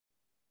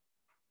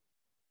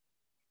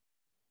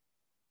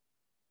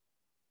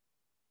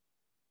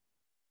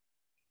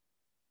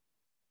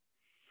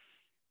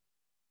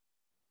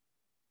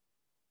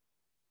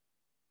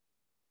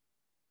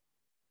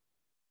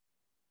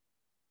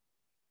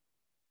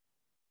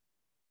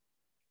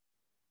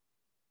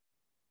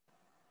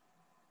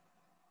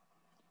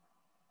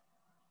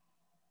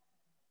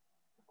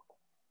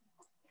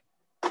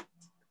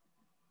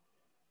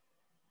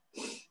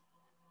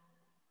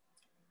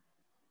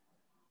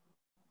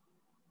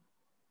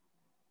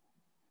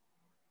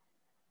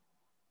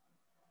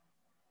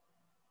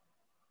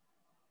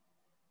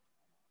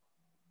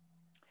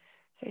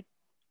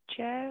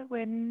Chair.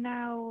 We're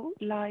now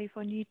live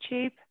on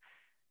YouTube.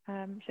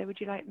 So would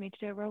you like me to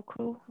do a roll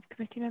call of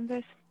committee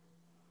members?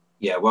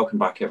 Yeah, welcome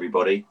back,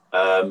 everybody.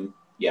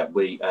 Yeah,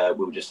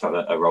 we'll just have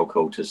a roll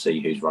call to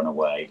see who's run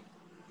away.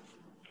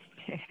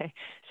 Okay,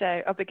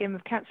 so I'll begin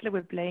with Councillor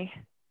Wibley.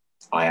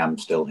 I am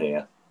still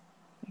here.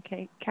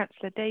 Okay,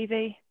 Councillor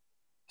Davey.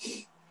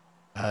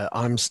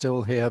 I'm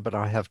still here, but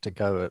I have to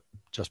go at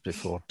just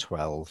before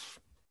 12.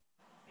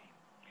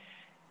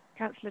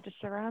 Councillor de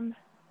Saram.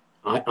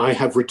 I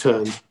have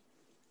returned.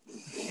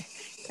 Okay.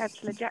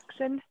 Councillor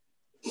Jackson.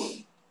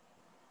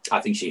 I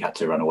think she had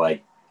to run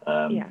away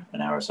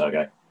an hour or so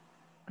ago.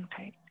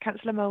 Okay,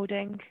 Councillor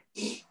Moulding.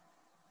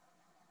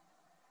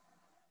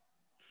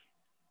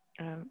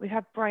 We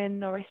have Brian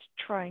Norris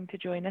trying to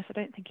join us. I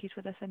don't think he's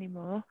with us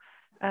anymore.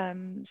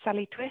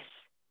 Sally Twiss.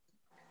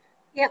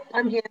 Yep,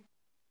 I'm here.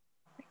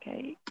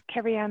 Okay,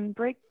 Kerry-Ann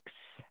Briggs.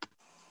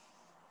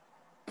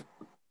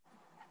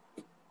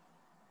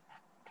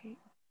 Okay,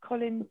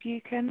 Colin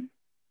Buchan.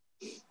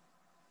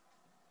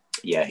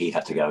 Yeah, he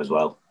had to go as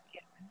well.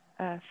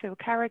 Phil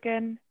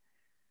Carrigan.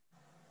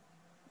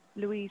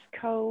 Louise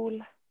Cole.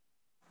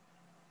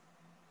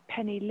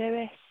 Penny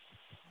Lewis.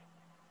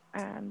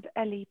 And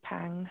Ellie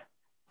Pang.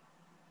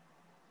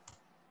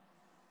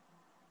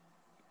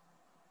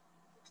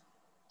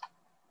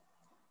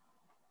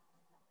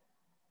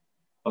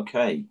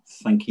 Okay,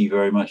 thank you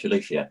very much,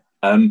 Alicia.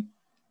 It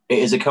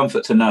is a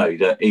comfort to know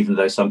that even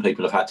though some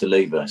people have had to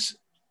leave us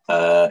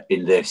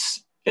in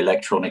this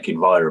electronic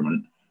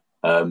environment,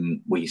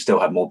 we still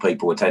have more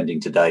people attending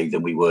today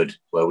than we would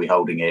were we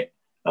holding it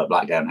at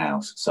Blackdown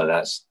House. So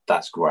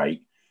that's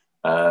great.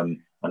 And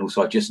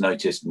also, I just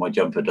noticed my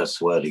jumper does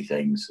swirly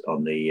things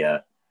on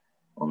the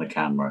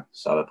camera.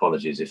 So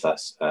apologies if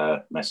that's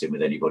messing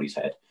with anybody's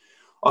head.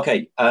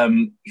 Okay,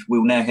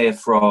 we'll now hear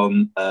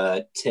from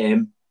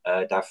Tim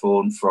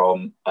Devon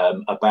from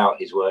about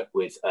his work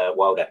with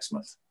Wild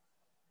Exmouth.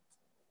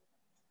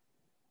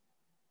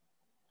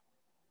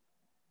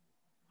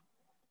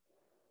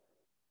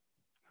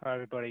 Hi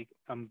everybody,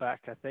 I'm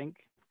back. I think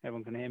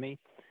everyone can hear me.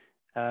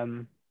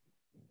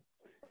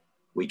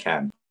 We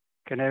can.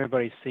 Can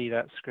everybody see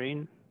that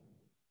screen?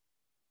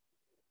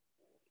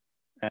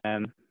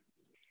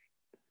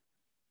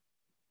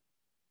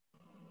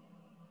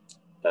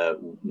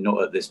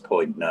 Not at this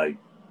point, no.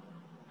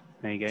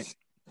 There you go.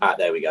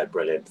 There we go.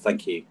 Brilliant.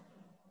 Thank you.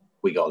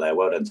 We got there.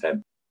 Well done,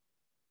 Tim.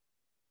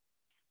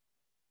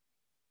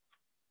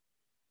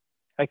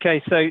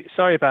 Okay, so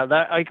sorry about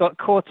that. I got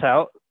caught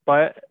out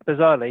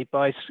bizarrely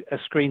by a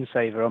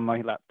screensaver on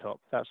my laptop.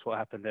 That's what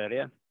happened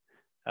earlier.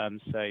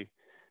 So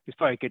it's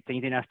probably a good thing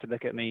you didn't have to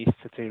look at me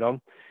for too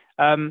long.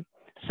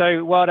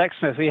 So Wild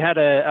Exmouth, we had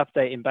an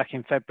update back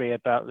in February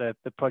about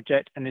the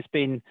project, and it's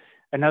been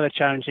another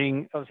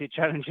challenging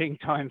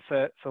time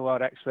for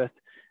Wild Exmouth.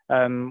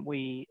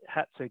 We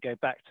had to go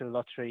back to the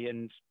lottery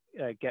and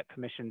get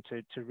permission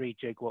to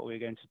rejig what we were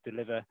going to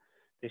deliver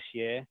this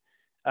year.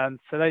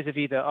 For those of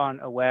you that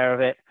aren't aware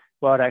of it,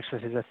 Wild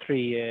Exmouth is a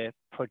 3-year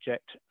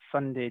project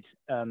funded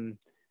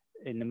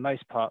in the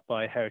most part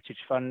by Heritage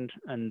Fund,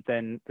 and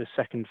then the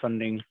second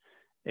funding,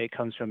 it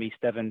comes from East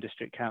Devon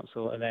District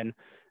Council, and then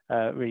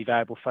really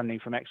valuable funding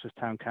from Exmouth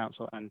Town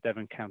Council and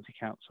Devon County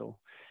Council.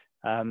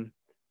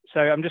 So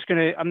I'm just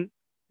going to,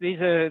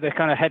 these are the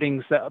kind of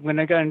headings that I'm going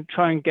to go and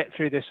try and get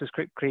through this as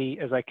quickly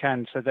as I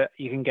can so that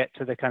you can get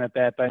to the kind of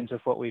bare bones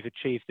of what we've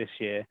achieved this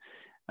year.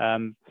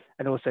 And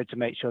also to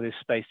make sure there's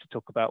space to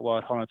talk about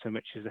Wild Honiton,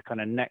 which is the kind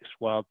of next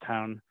wild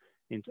town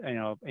in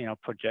our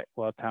project,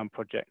 Wild Town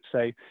project.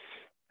 So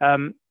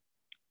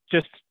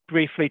just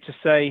briefly to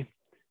say,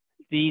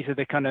 these are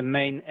the kind of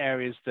main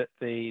areas that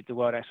the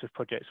Wild Exmouth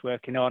project is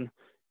working on.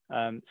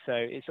 So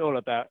it's all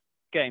about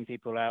getting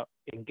people out,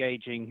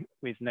 engaging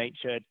with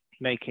nature,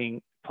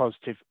 making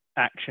positive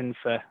action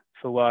for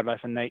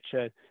wildlife and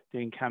nature,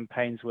 doing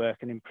campaigns work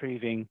and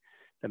improving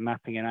the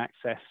mapping and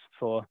access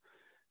for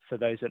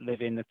those that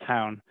live in the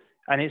town.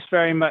 And it's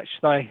very much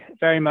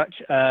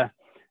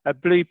a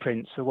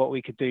blueprint for what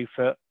we could do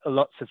for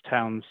lots of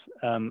towns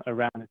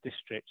around the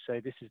district.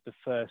 So this is the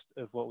first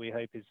of what we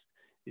hope is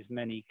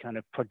many kind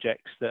of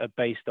projects that are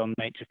based on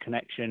nature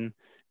connection,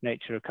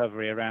 nature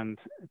recovery around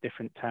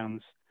different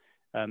towns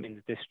in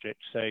the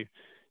district. So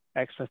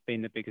Exmouth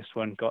being the biggest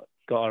one got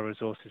our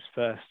resources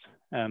first,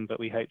 but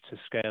we hope to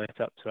scale it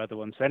up to other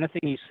ones. So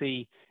anything you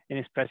see in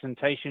this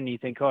presentation, you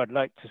think, oh, I'd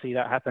like to see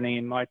that happening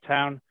in my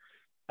town,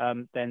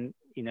 then,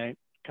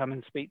 come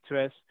and speak to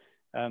us.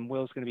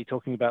 Will's going to be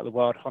talking about the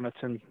Wild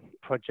Honiton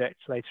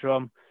project later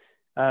on.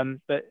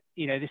 But,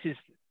 this is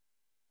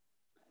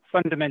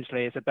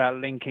fundamentally, it's about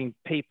linking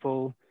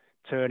people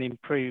to an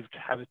improved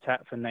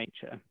habitat for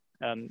nature.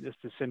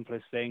 Just the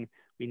simplest thing.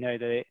 We know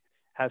that it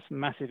has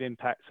massive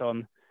impacts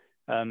on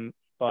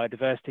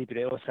biodiversity, but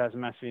it also has a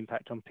massive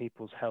impact on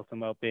people's health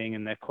and well-being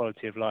and their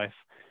quality of life.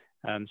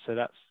 So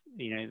that's,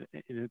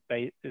 the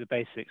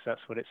basics,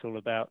 that's what it's all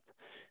about.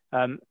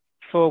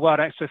 For Wild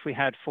Exmouth, we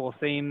had 4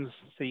 themes.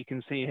 So you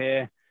can see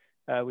here,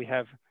 we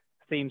have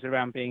themes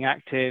around being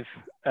active,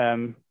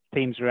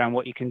 themes around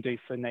what you can do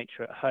for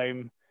nature at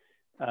home,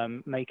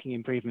 making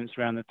improvements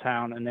around the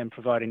town, and then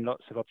providing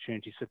lots of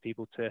opportunities for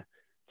people to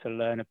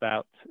learn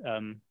about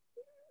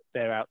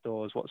their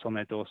outdoors, what's on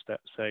their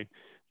doorstep. So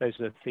those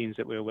are the themes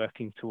that we're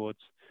working towards.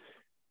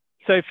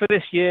 So for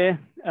this year,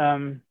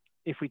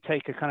 if we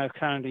take a kind of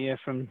calendar year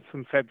from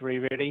February,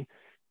 really,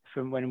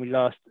 from when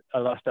I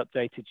last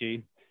updated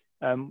you,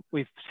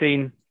 we've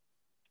seen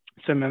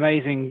some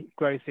amazing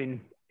growth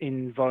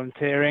in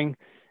volunteering.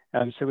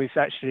 So we've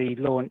actually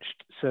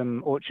launched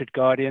some Orchard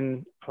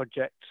Guardian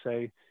projects.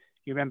 So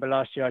you remember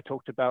last year I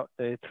talked about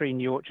the 3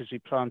 new orchards we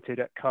planted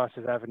at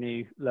Carter's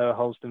Avenue, Lower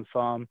Holston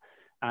Farm,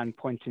 and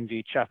Poynton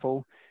View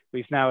Chapel.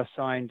 We've now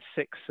assigned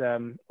 6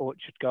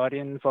 Orchard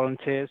Guardian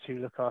volunteers who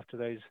look after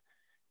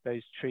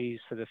those trees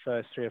for the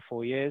first 3 or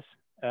 4 years.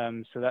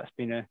 So that's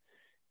been a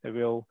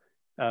real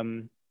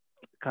kind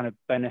of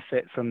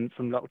benefit from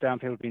lockdown.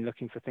 People have been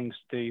looking for things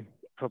to do,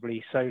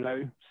 probably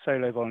solo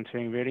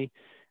volunteering really.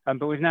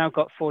 But we've now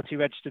got 40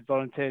 registered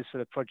volunteers for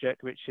the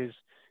project, which is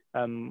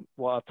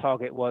what our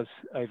target was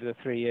over the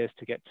 3 years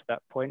to get to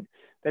that point.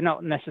 They're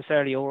not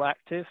necessarily all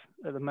active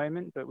at the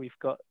moment, but we've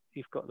got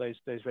those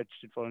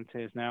registered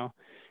volunteers now.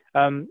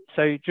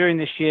 So during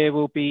this year,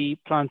 we'll be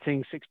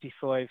planting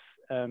 65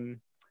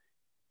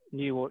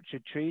 new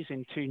orchard trees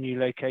in 2 new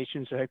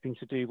locations. We're hoping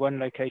to do 1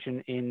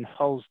 location in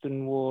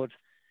Holston Ward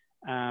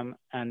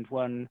and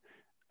 1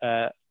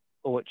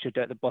 orchard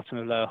at the bottom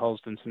of Lower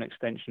Holston, so an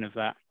extension of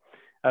that.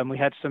 We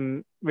had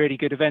some really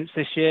good events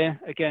this year.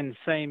 Again,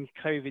 same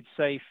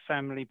COVID-safe,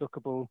 family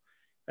bookable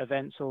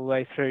events all the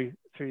way through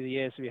the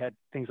years. We had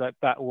things like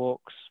bat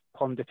walks,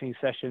 pond dipping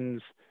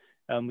sessions.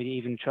 We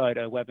even tried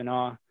a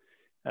webinar,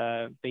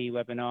 bee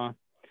webinar.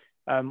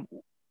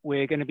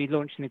 We're going to be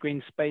launching the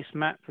Green Space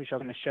Map, which I'm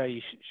going to show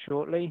you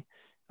shortly.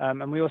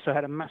 And we also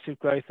had a massive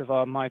growth of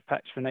our My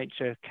Patch for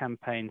Nature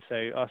campaign.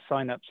 So our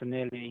sign-ups are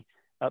nearly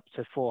up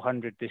to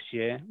 400 this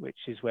year, which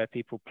is where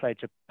people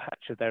pledge a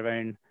patch of their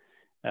own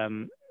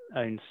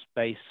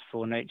space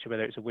for nature,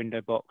 whether it's a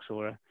window box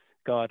or a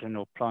garden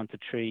or plant a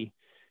tree.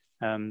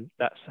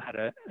 That's had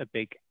a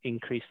big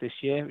increase this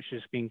year, which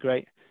has been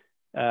great.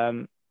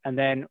 And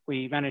then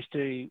we managed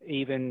to,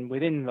 even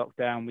within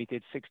lockdown, we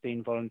did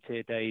 16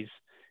 volunteer days.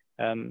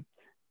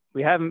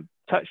 We haven't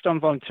touched on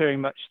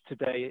volunteering much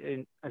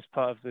today as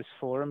part of this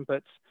forum,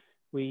 but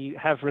we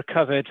have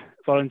recovered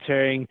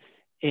volunteering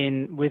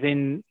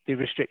within the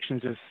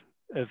restrictions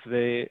of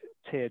the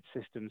tiered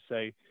system.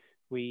 So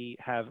we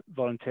have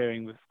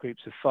volunteering with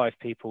groups of 5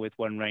 people with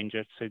 1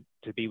 ranger, so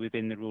to be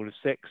within the rule of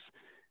 6.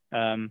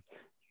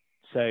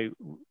 So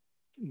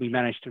we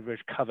managed to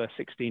recover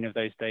 16 of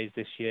those days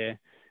this year.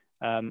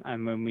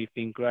 And when we've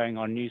been growing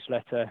our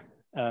newsletter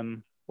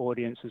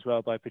audience as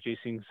well by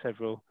producing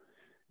several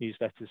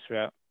newsletters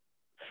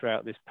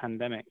throughout this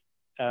pandemic.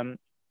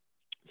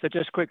 So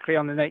just quickly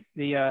on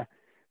the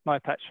My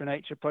Patch for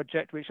Nature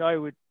project, which I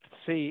would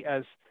see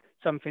as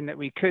something that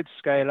we could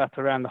scale up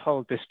around the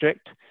whole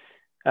district.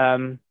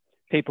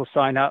 People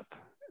sign up,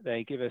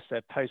 they give us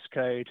their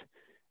postcode,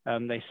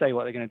 they say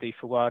what they're going to do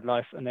for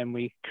wildlife, and then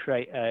we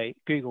create a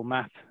Google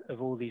map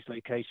of all these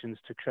locations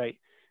to create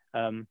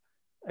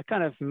a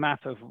kind of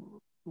map of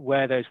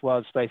where those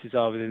wild spaces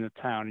are within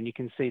the town. And you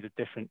can see the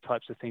different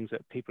types of things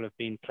that people have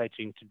been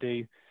pledging to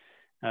do.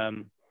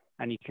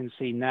 And you can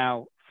see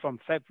now from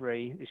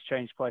February, it's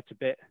changed quite a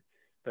bit,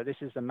 but this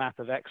is the map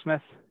of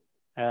Exmouth.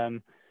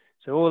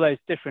 So all those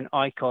different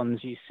icons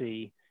you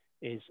see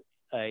is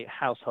a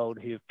household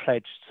who have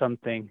pledged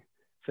something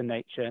for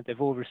nature. They've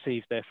all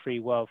received their free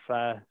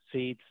wildflower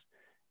seeds.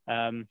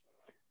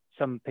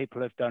 Some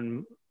people have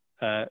done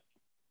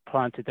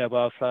planted their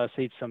wildflower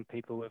seeds. Some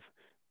people have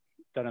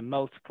done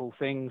multiple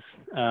things.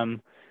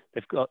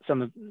 They've got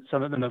some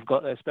of them have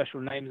got their special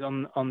names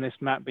on this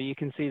map, but you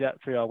can see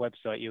that through our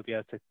website. You'll be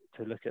able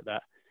to look at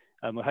that.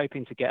 We're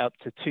hoping to get up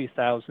to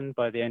 2,000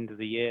 by the end of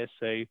the year.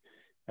 So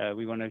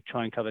we want to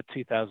try and cover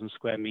 2,000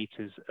 square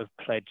meters of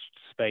pledged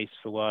space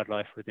for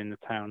wildlife within the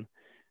town.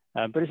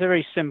 But it's a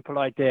very simple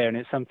idea, and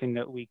it's something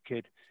that we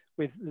could,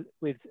 with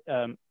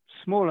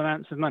small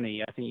amounts of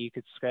money, I think you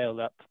could scale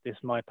up this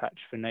My Patch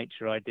for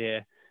Nature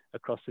idea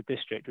across the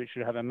district, which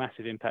would have a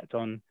massive impact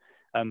on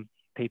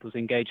people's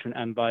engagement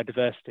and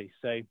biodiversity.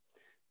 So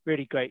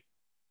really great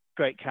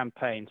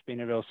campaign. It's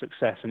been a real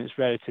success, and it's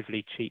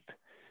relatively cheap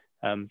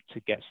to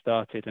get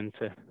started and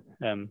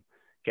to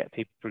get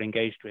people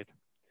engaged with.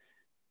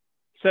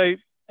 So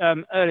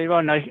earlier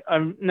on, I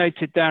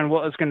noted down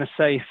what I was going to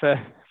say for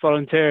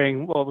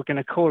volunteering, what we're going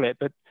to call it,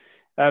 but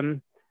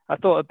I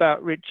thought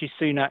about Richie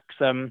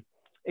Sunak's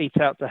Eat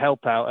Out to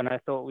Help Out, and I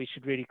thought we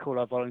should really call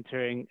our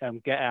volunteering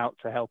Get Out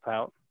to Help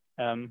Out,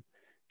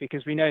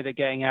 because we know that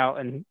getting out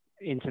and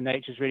into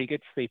nature is really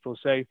good for people.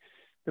 So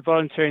the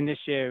volunteering this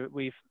year,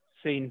 we've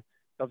seen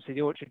obviously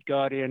the Orchard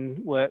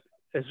Guardian work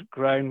has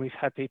grown. We've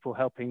had people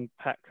helping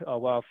pack our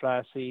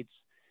wildflower seeds.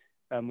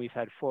 We've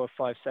had 4 or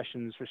 5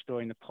 sessions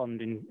restoring the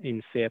pond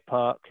in Fear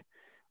Park.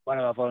 One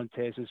of our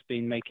volunteers has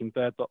been making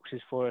bird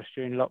boxes for us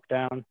during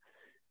lockdown,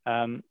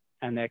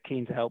 and they're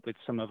keen to help with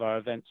some of our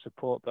event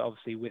support. But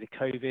obviously with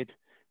COVID,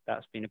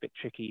 that's been a bit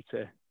tricky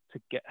to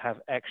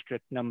have extra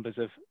numbers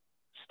of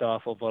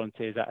staff or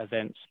volunteers at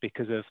events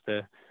because of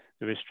the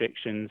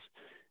restrictions.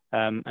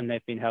 And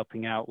they've been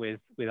helping out with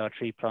our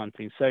tree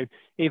planting. So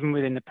even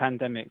within the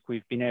pandemic,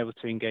 we've been able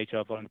to engage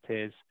our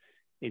volunteers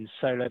in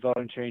solo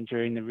volunteering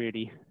during the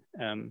really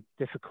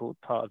difficult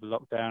part of the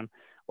lockdown,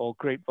 or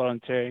group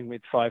volunteering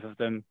with 5 of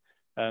them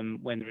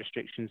when the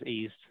restrictions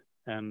eased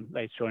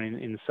later on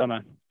in the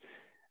summer.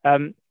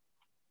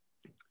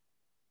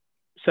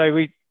 So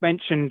we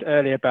mentioned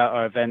earlier about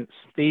our events.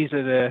 This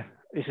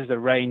is the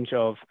range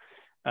of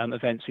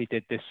events we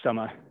did this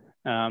summer.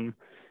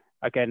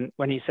 Again,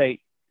 when you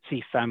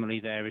see family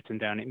there written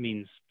down, it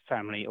means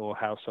family or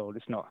household.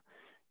 It's not,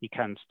 we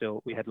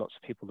had lots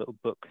of people that were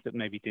booked that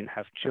maybe didn't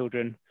have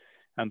children.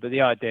 But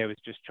the idea was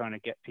just trying to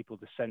get people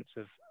the sense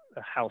of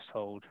a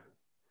household,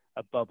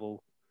 a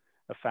bubble,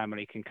 a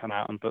family can come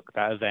out and book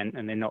that event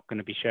and they're not going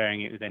to be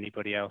sharing it with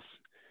anybody else.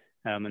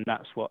 And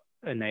that's what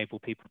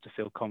enabled people to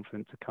feel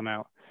confident to come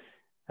out.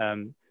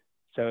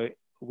 So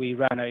we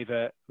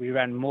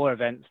ran more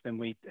events than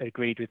we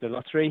agreed with the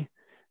lottery.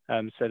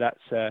 So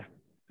that's a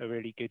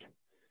really good,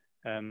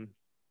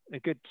 a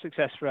good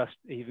success for us,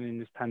 even in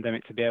this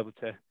pandemic, to be able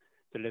to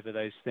deliver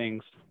those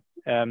things.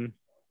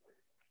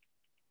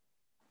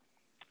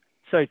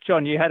 So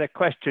John, you had a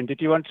question.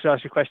 Did you want to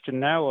ask a question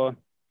now, or?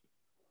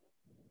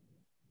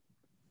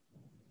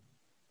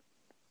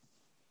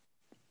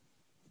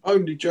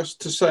 Only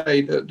just to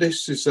say that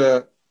this is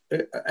an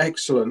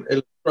excellent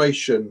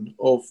illustration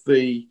of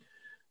the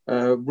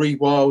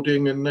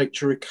rewilding and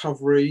nature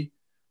recovery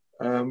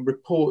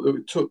report that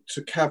we took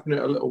to Cabinet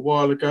a little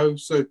while ago.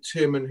 So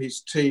Tim and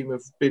his team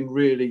have been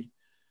really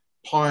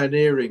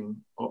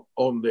pioneering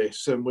on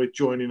this, and we're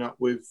joining up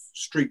with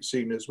Street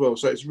Scene as well.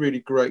 So it's really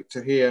great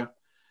to hear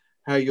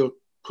how you're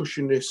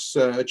pushing this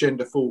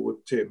agenda forward,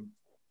 Tim.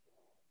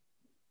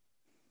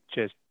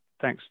 Cheers.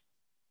 Thanks,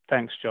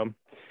 John.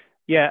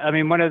 Yeah, I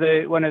mean, one of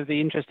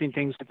the interesting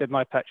things with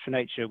My Patch for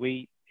Nature,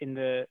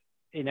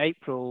 in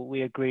April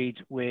we agreed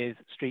with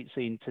Street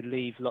Scene to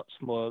leave lots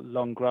more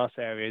long grass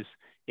areas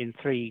in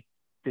 3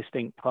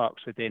 distinct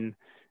parks within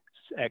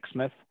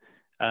Exmouth,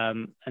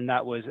 and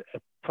that was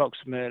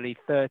approximately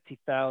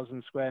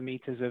 30,000 square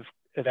meters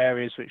of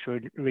areas which were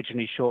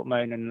originally short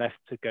mown and left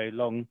to go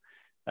long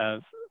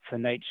for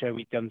nature.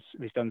 We've done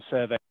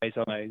surveys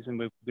on those, and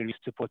we're going to be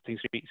supporting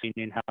Street Scene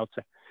in how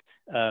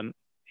to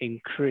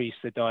increase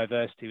the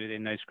diversity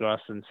within those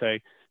grasslands. So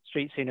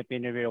Street Scene have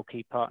been a real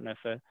key partner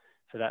for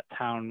that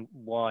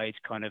town-wide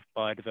kind of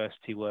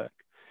biodiversity work.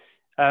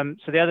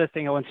 So the other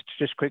thing I wanted to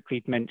just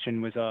quickly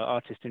mention was our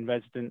artist in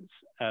residence.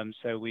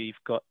 So we've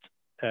got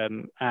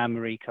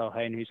Anne-Marie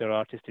Calhoun, who's our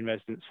artist in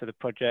residence for the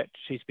project.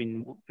 She's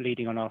been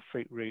leading on our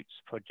Fruit Roots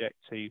project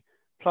to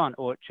plant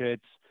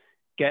orchards,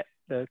 get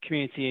the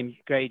community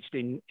engaged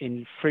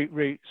in fruit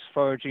roots,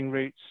 foraging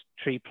routes,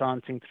 tree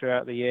planting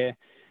throughout the year.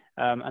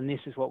 And this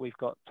is what we've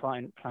got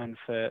planned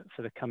for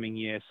the coming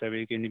year. So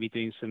we're going to be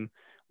doing some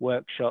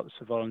workshops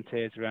for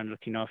volunteers around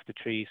looking after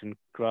trees and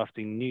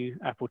grafting new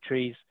apple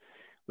trees.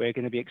 We're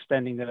going to be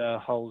extending the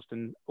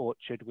Holsden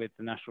Orchard with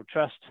the National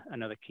Trust,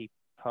 another key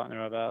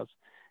partner of ours.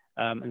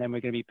 And then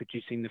we're going to be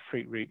producing the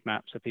fruit route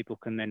map so people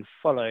can then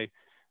follow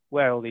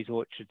where all these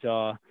orchards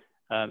are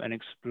and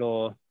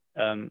explore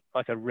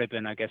like a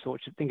ribbon, I guess.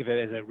 Orchard, think of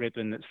it as a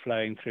ribbon that's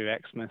flowing through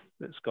Exmouth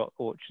that's got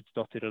orchards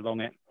dotted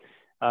along it.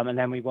 And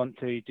then we want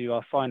to do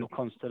our final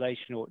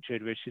constellation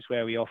orchard, which is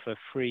where we offer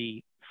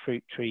free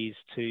fruit trees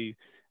to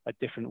a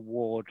different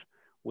ward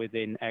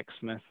within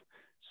Exmouth.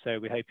 So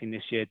we're hoping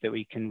this year that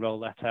we can roll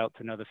that out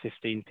to another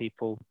 15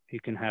 people who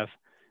can have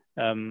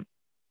an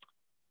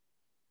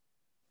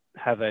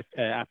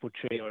apple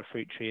tree or a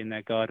fruit tree in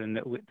their garden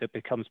that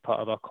becomes part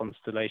of our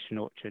constellation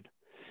orchard.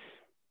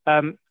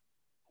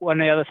 One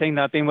of the other thing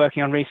that I've been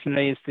working on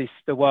recently is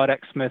the Wild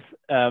Exmouth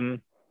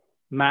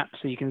map.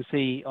 So you can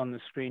see on the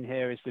screen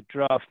here is the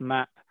draft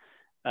map,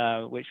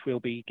 which we'll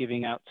be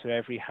giving out to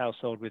every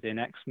household within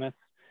Exmouth.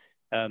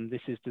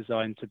 This is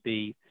designed to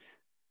be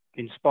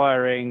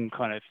inspiring,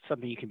 kind of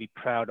something you can be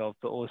proud of,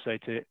 but also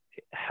to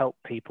help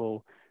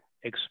people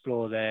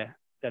explore their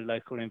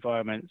local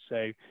environment.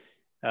 So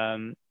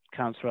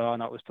Councillor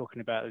Arnott was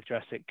talking about the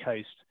Jurassic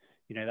Coast.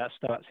 You know, that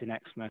starts in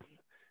Exmouth.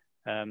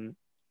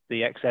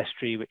 The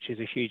ex-estuary, which is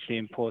a hugely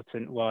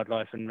important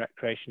wildlife and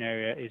recreation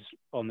area, is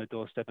on the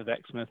doorstep of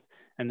Exmouth,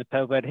 and the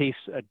Pelbird Heaths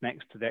are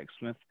next to the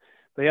Exmouth.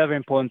 But the other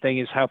important thing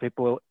is how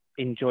people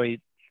enjoy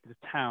the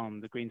town,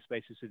 the green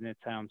spaces within the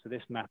town. So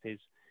this map is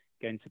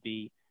going to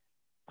be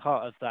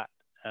part of that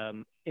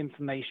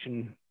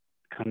information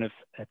kind of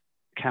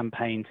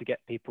campaign to get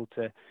people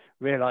to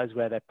realise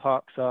where their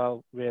parks are,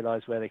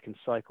 realise where they can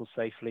cycle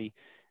safely.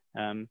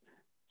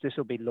 This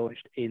will be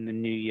launched in the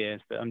new year,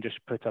 but I'm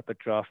just put up a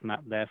draft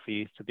map there for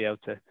you to be able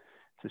to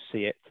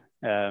see it.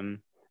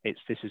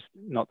 This is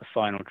not the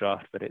final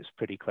draft, but it's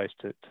pretty close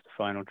to the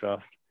final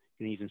draft.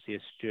 You can even see a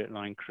Stuart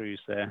Line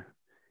cruise there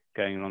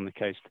going along the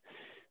coast.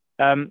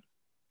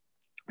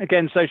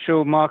 Again,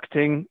 social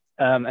marketing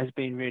has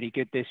been really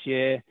good this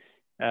year.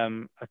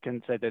 I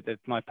can say that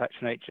My Patch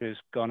for Nature has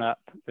gone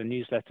up. The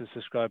newsletter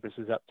subscribers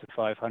is up to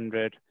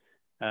 500.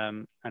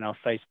 and our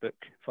Facebook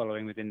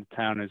following within the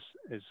town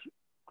has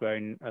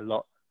grown a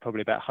lot.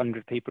 Probably about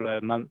 100 people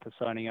a month are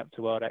signing up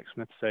to Wild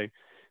Exmouth. So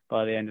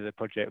by the end of the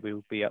project, we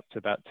will be up to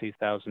about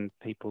 2,000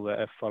 people that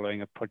are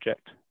following a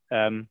project.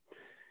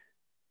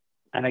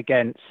 And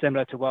again,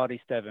 similar to Wild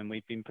East Devon,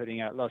 we've been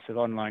putting out lots of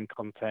online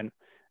content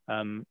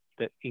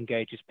that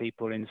engages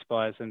people,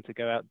 inspires them to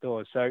go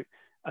outdoors. So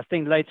I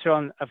think later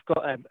on, I've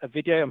got a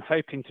video I'm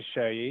hoping to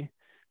show you.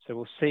 So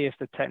we'll see if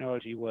the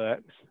technology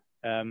works.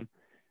 And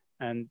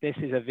this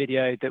is a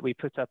video that we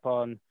put up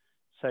on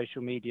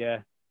social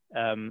media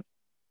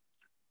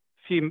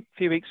few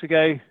weeks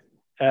ago.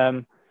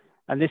 And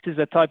this is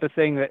the type of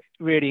thing that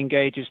really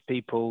engages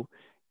people.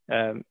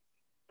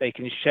 They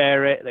can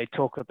share it, they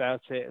talk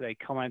about it, they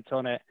comment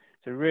on it.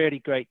 It's a really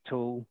great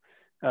tool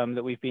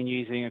that we've been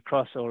using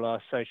across all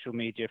our social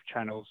media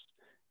channels.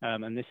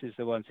 And this is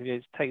the one, so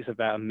it takes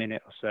about a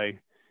minute or so,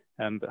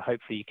 but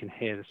hopefully you can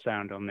hear the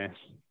sound on this.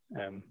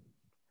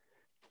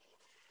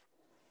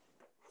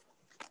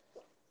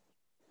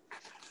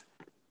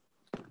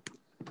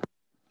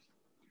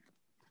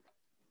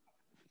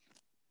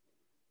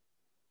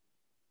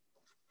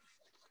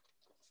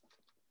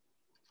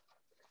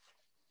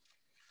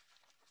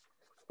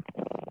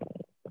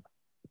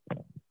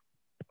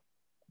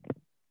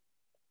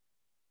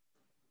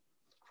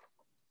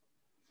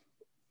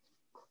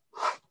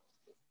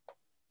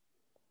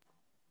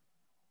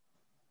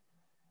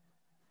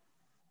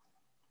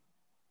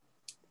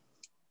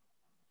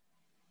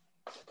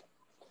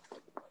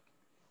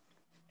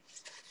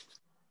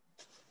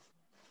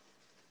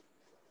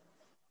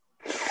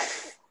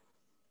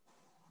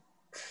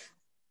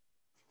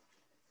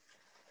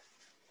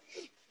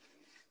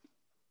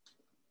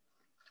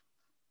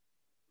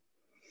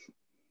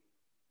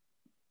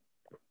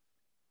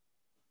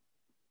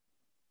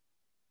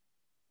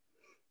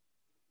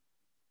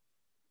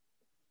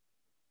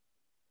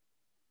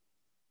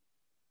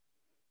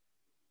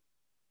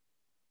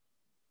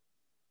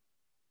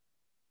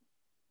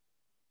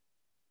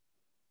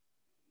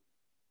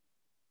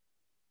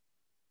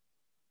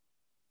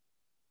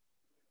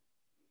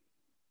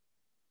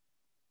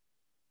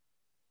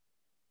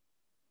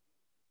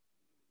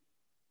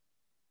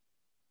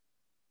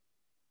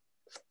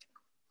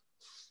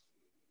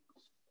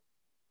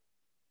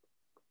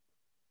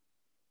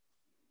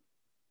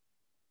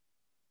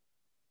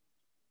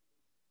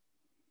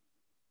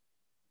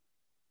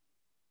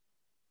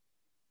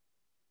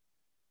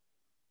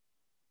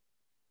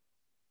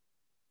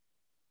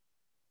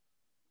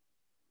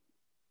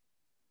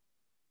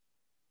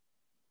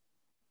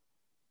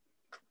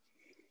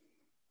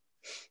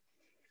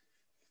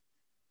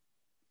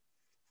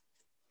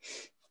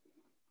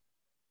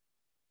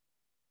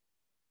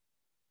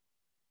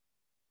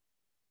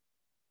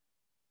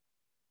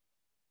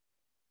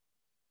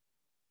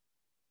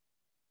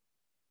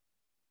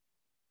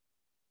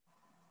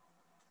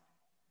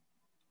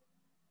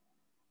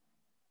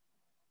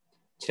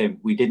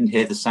 Tim, we didn't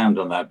hear the sound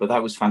on that, but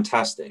that was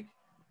fantastic.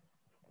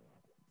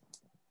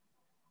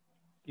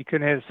 You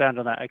couldn't hear the sound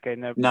on that? Okay,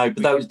 no. No,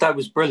 but that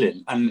was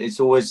brilliant, and it's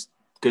always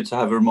good to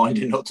have a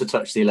reminder not to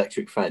touch the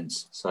electric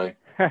fence. So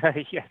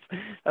yes,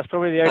 that's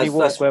probably the only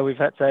walk where we've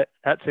had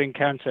to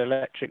encounter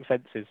electric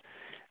fences.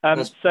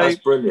 That's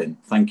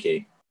brilliant. Thank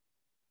you.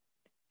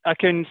 I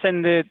can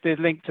send the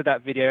link to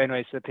that video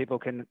anyway, so people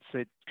can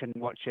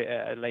watch it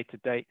at a later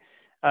date.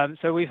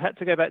 So we've had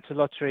to go back to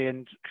lottery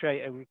and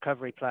create a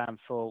recovery plan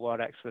for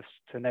Wild Exmouth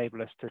to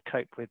enable us to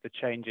cope with the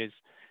changes.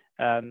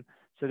 So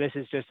this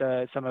is just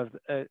some of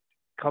a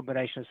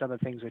combination of some of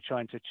the things we're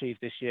trying to achieve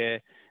this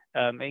year.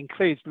 It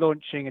includes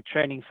launching a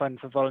training fund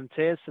for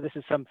volunteers. So this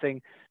is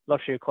something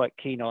lottery are quite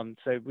keen on.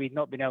 So we've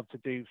not been able to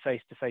do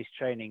face-to-face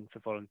training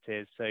for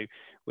volunteers. So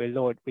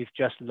we've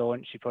just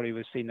launched, you probably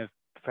would have seen the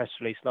press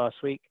release last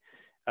week.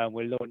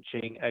 We're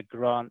launching a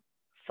grant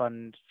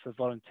fund for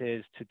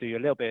volunteers to do a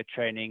little bit of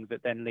training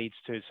that then leads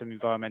to some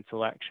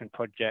environmental action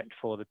project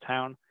for the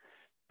town.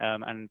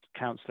 And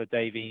Councillor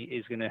Davey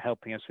is going to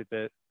helping us with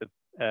the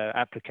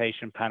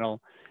application panel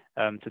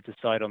to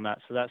decide on that.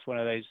 So that's one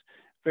of those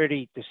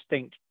really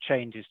distinct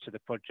changes to the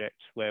project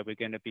where we're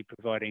going to be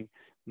providing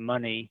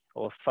money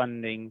or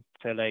funding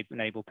to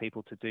enable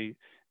people to do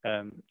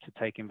to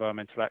take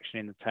environmental action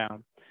in the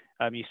town.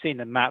 You've seen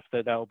the map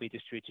that will be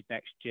distributed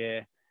next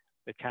year.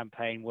 The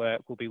campaign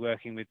work will be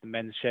working with the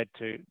Men's Shed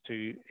to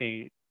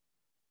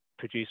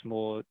produce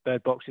more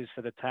bird boxes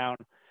for the town.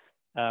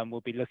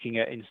 We'll be looking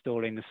at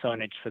installing the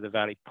signage for the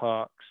Valley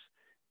Parks,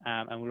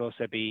 and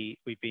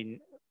we've been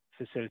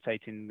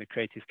facilitating the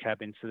creative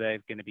cabin, so they're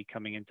going to be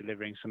coming and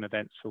delivering some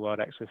events for Wild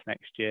Exmouth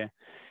next year.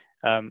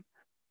 Don't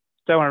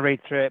want to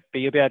read through it, but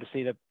you'll be able to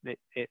see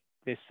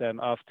this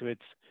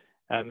afterwards.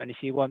 And if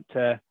you want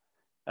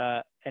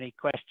any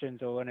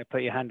questions or want to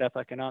put your hand up,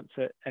 I can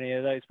answer any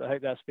of those. But I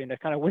hope that's been a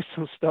kind of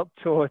whistle-stop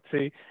tour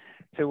to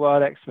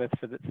Wild Exmouth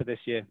for this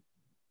year.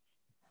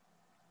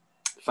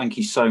 Thank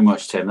you so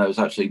much, Tim. That was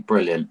absolutely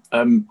brilliant.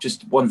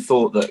 Just one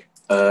thought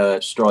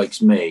that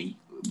strikes me.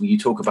 You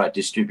talk about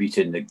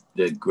distributing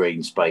the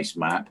green space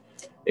map.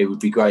 It would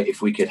be great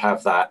if we could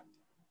have that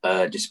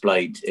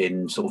displayed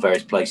in sort of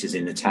various places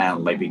in the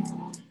town, maybe,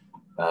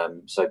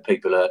 so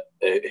people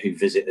who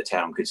visit the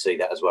town could see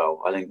that as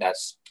well. I think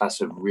that's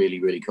a really,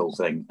 really cool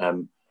thing.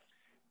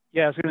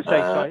 Yeah, I was going to say,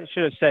 so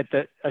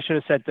I should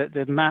have said that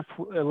the map,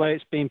 although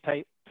it's being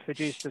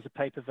produced as a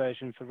paper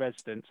version for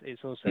residents,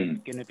 it's also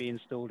going to be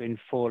installed in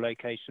 4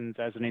 locations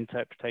as an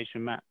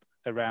interpretation map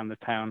around the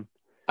town.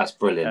 That's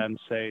brilliant.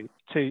 So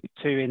two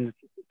in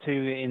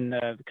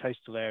the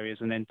coastal areas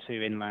and then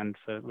 2 inland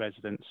for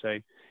residents. So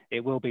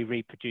it will be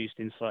reproduced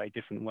in slightly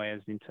different way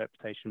as an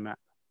interpretation map.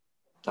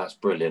 That's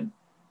brilliant.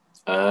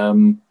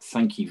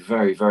 Thank you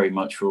very, very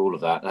much for all of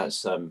that.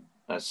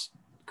 That's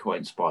quite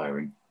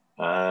inspiring.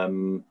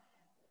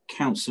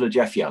 Councillor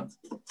Jeff Young.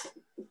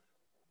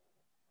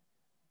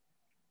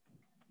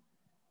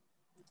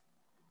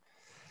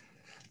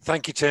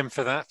 Thank you, Tim,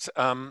 for that.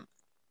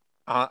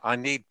 I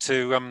need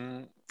to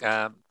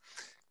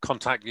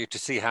contact you to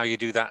see how you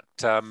do that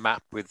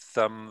map with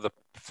the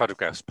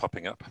photographs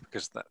popping up,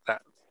 because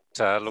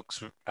that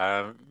looks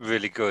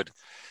really good.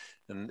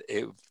 And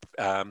it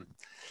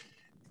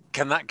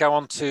can that go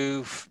on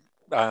to?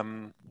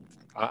 I'm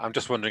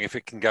just wondering if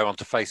it can go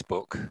onto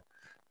Facebook,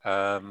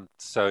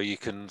 so you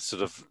can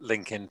sort of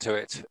link into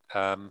it,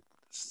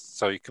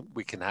 so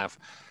we can have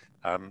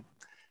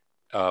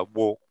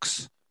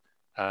walks.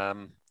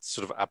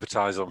 Sort of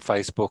advertise on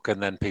Facebook,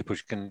 and then people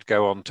can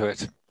go onto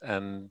it,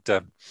 and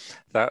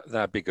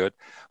that'd be good.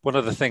 One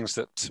of the things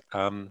that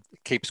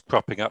keeps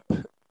cropping up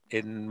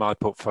in my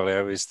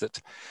portfolio is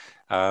that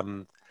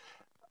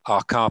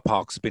our car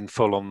park's been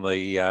full on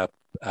the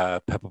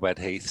Pepperbed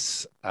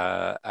Heaths,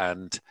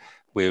 and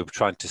we're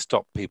trying to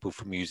stop people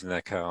from using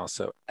their cars.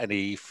 So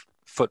any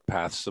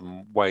footpaths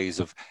and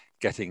ways of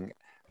getting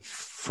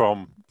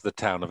from the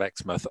town of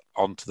Exmouth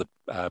onto the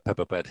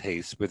Pepperbed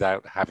Heaths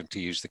without having to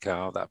use the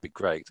car, that'd be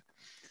great.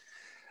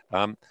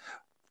 I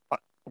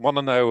want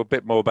to know a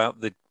bit more about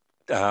the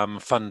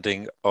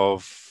funding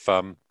of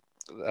the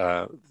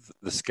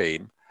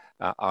scheme.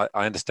 I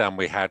understand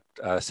we had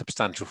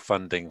substantial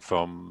funding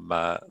from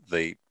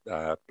the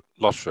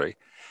lottery.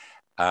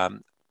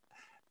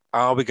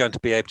 Are we going to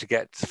be able to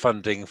get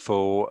funding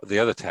for the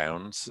other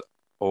towns,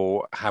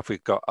 or have we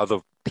got other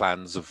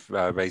plans of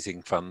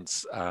raising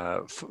funds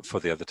for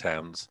the other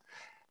towns?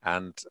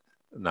 And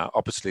now,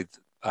 obviously,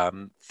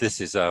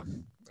 this is a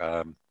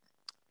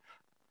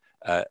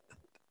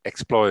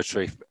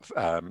exploratory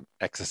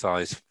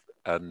exercise,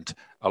 and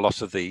a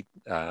lot of the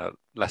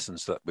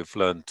lessons that we've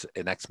learned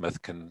in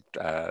Exmouth can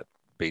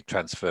be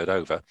transferred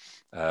over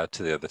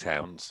to the other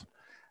towns.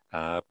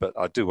 But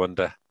I do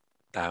wonder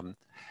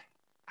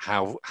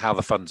how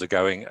the funds are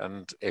going,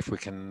 and if we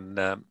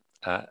can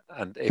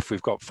and if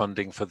we've got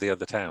funding for the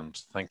other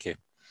towns. Thank you.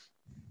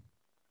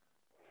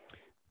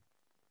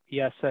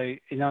 Yeah, so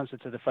in answer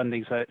to the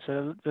funding,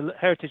 so the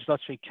Heritage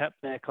Lottery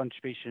kept their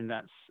contribution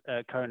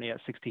that's currently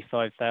at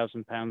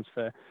 £65,000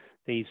 for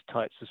these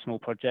types of small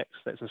projects.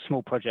 That's a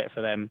small project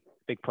for them,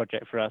 big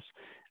project for us.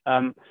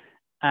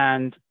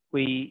 And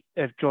we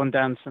have drawn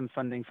down some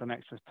funding from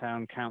Exmouth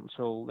Town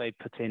Council. They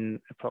put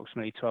in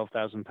approximately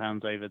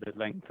 £12,000 over the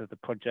length of the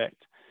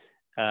project.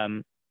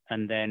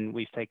 And then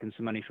we've taken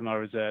some money from our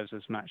reserves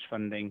as match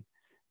funding.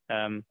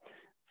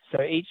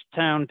 So each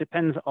town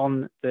depends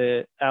on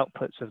the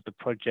outputs of the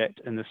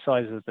project, and the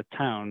size of the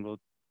town will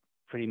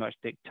pretty much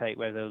dictate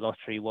whether the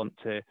lottery want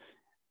to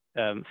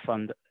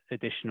fund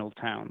additional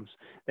towns.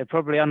 They're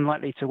probably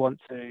unlikely to want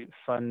to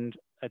fund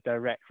a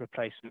direct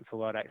replacement for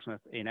Wild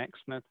Exmouth in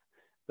Exmouth,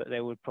 but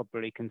they would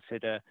probably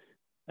consider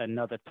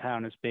another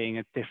town as being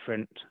a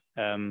different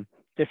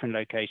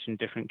location,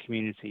 different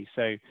community.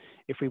 So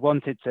if we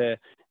wanted to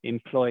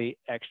employ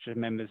extra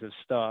members of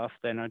staff,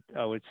 then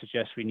I would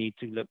suggest we need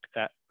to look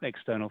at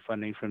external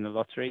funding from the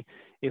lottery.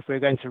 If we're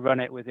going to run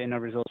it within our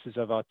resources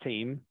of our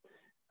team,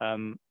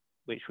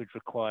 which would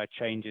require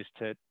changes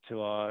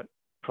to our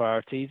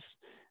priorities,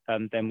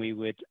 then we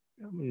would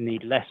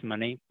need less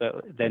money,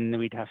 but then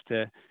we'd have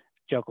to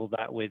juggle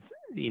that with,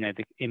 the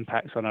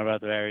impacts on our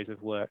other areas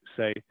of work.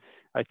 So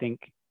I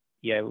think,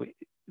 yeah,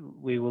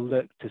 we will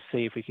look to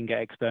see if we can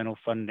get external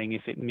funding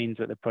if it means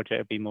that the project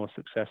will be more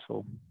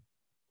successful.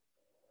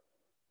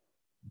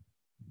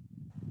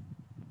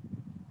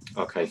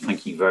 Okay,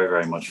 thank you very,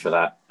 very much for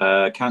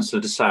that.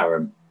 Councillor de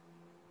Sarum.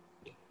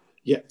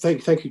 Yeah,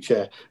 thank you,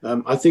 Chair.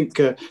 I think,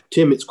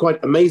 Tim, it's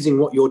quite amazing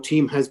what your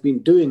team has been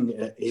doing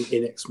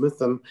in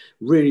Exmouth.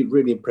 Really,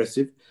 really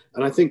impressive.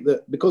 And I think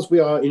that because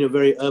we are in a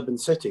very urban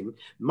setting,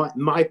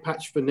 my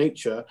patch for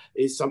nature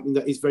is something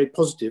that is very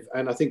positive,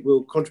 and I think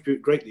will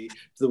contribute greatly to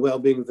the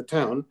well-being of the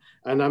town.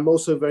 And I'm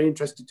also very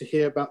interested to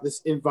hear about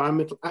this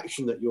environmental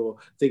action that you're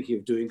thinking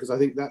of doing, because I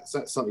think that's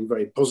something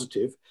very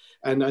positive.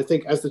 And I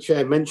think, as the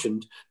Chair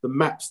mentioned, the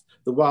maps,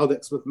 the Wild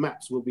Exmouth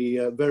maps, will be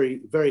very,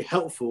 very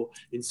helpful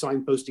in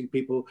signposting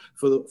people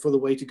for the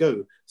way to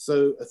go.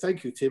 So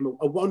thank you, Tim.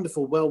 A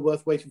wonderful, well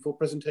worth waiting for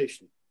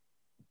presentation.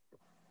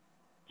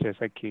 Cheers,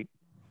 thank you.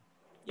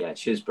 Yeah,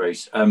 cheers,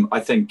 Bruce. I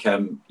think,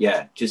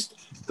 yeah,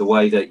 just the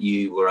way that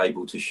you were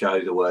able to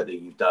show the work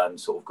that you've done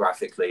sort of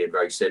graphically and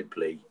very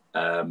simply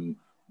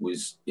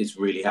is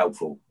really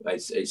helpful.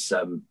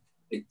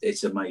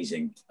 It's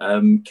amazing.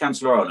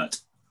 Councillor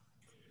Arnott.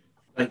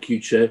 Thank you,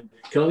 Chair.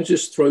 Can I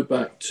just throw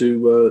back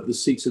to the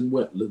Seaton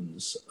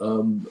wetlands,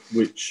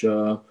 which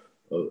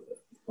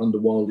under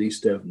Wild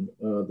East Devon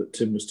that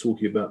Tim was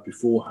talking about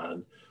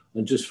beforehand,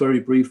 and just very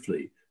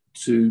briefly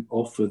to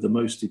offer the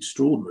most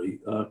extraordinary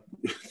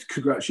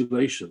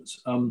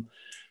congratulations.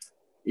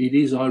 It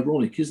is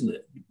ironic, isn't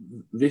it,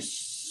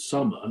 this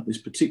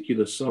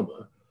particular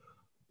summer,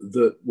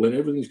 that when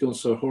everything's gone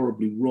so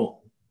horribly wrong,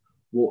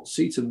 what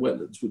Seaton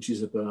wetlands, which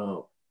is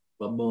about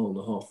a mile and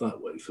a half that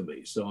way for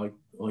me, so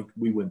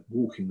we went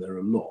walking there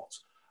a lot,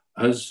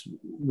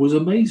 was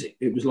amazing.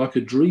 It was like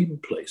a dream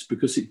place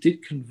because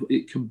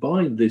it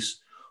combined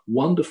this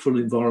wonderful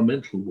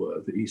environmental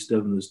work that East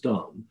Devon has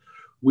done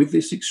with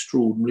this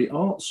extraordinary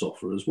arts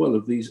offer as well,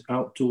 of these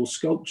outdoor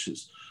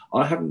sculptures.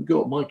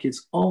 My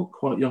kids aren't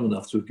quite young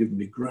enough to have given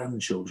me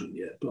grandchildren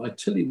yet, but I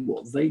tell you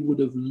what, they would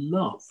have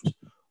loved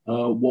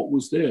what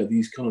was there,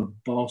 these kind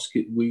of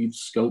basket weave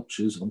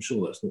sculptures. I'm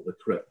sure that's not the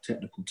correct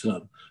technical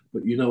term,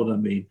 but you know what I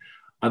mean.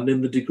 And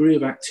then the degree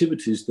of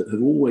activities that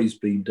have always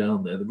been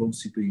down there, they've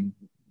obviously been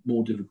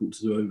more difficult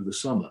to do over the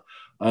summer.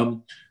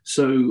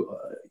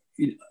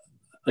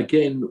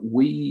 Again,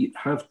 we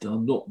have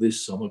done, not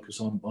this summer because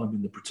I'm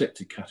in the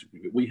protected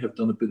category, but we have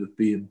done a bit of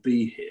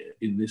B&B here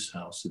in this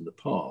house in the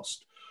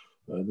past,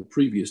 the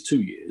previous 2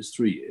 years,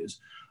 3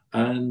 years.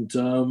 And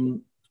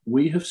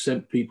we have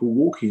sent people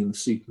walking in the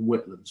Seaton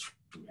wetlands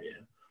from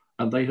here,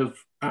 and they have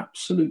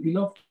absolutely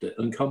loved it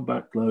and come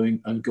back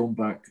glowing and gone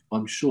back,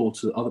 I'm sure,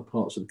 to other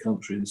parts of the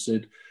country and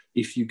said,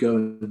 if you go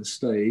and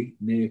stay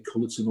near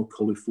Collerton or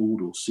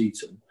Colliford or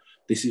Seaton,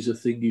 this is a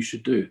thing you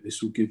should do.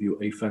 This will give you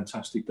a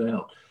fantastic day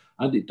out.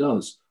 And it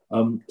does.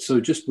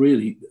 So just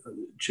really,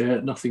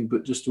 Chair, nothing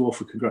but just to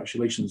offer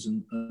congratulations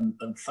and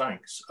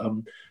thanks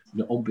on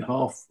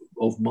behalf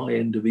of my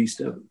end of East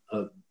Devon.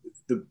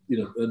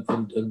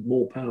 And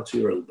more power to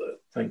your elbow.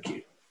 Thank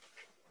you.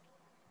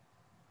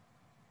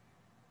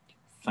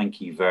 Thank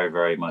you very,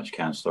 very much,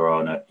 Councillor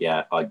Arnott.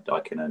 Yeah, I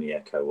can only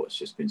echo what's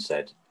just been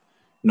said.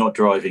 Not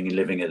driving and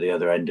living at the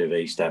other end of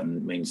East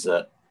Devon means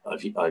that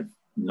I've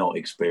not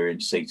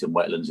experienced Seaton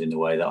wetlands in the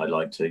way that I'd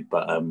like to,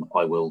 but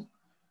I will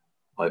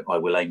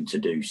aim to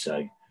do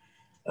so.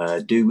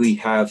 Do we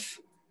have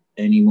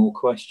any more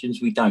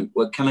questions? We don't.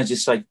 Well, can I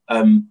just say,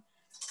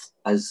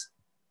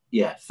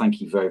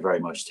 thank you very, very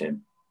much,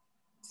 Tim.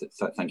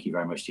 Thank you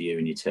very much to you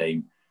and your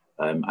team,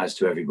 as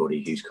to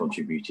everybody who's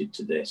contributed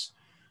to this.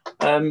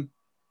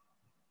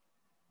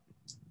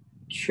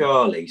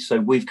 Charlie, so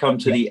we've come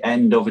to the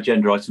end of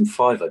agenda item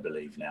 5, I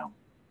believe now.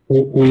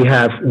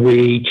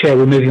 Chair,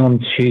 we're moving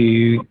on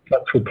to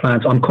structural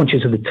plans. I'm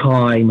conscious of the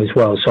time as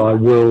well, so I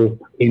will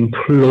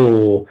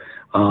implore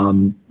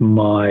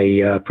my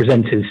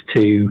presenters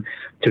to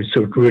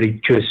sort of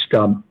really just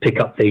pick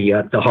up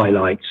the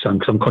highlights,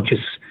 because I'm conscious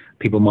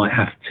people might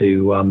have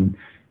to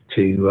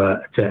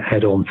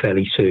head on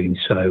fairly soon.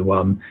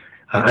 So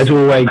as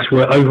always,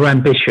 we're over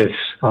ambitious.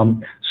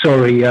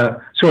 Sorry,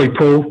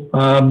 Paul.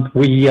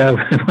 We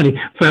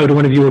failed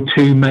one of your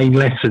 2 main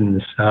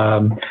lessons,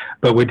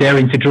 but we're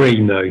daring to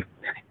dream, though.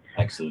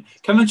 Excellent.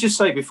 Can I just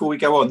say before we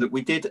go on that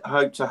we did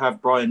hope to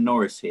have Brian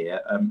Norris here,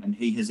 and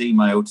he has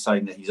emailed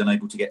saying that he's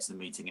unable to get to the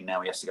meeting and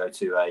now he has to go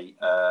to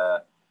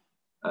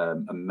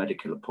a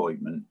medical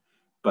appointment.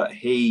 But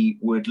he'd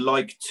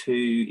like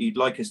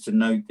us to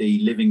note the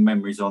Living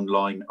Memories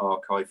Online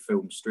archive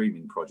film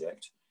streaming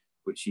project,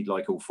 which he'd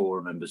like all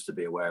forum members to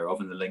be aware of,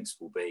 and the links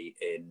will be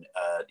in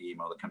the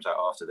email that comes out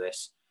after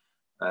this.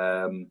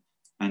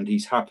 And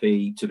he's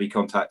happy to be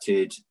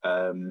contacted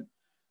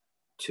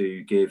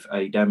to give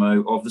a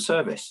demo of the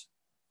service.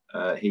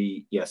 So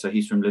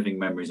he's from Living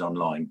Memories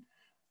Online.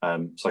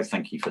 So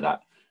thank you for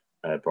that,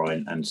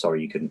 Brian, and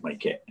sorry you couldn't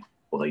make it,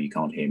 although you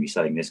can't hear me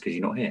saying this because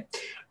you're not here.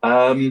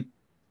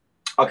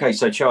 Okay,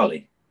 so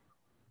Charlie,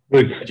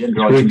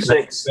 agenda item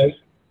 6,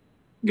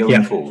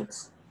 going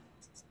forwards.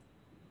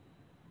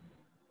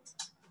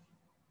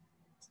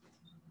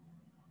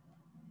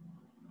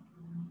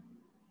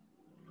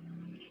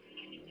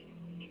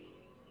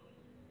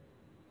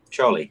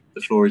 Charlie,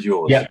 the floor is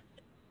yours. Yeah.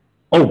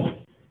 Oh,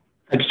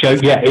 thanks, Joe.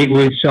 Yeah, it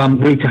was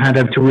really to hand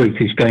over to Ruth,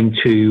 who's going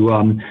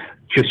to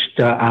just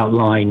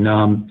outline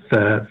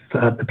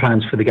the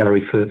plans for the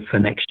gallery for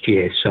next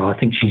year. So I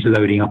think she's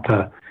loading up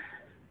a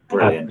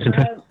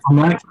presentation.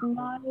 My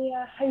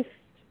host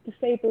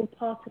disabled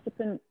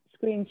participant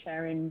screen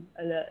sharing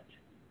alert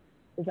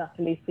is up,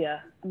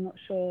 Alicia. I'm not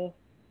sure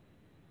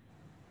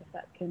if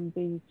that can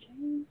be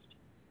changed.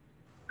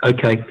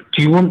 Okay.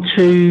 Do you want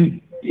to,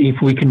 if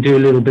we can do a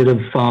little bit of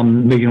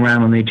moving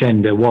around on the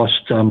agenda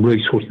whilst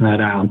Ruth's sorting that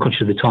out? I'm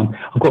conscious of the time.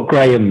 I've got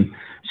Graham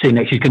sitting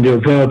next. He's going to do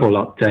a verbal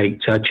update,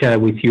 Chair,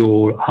 with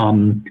your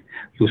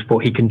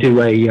support. He can do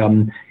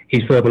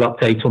his verbal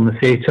update on the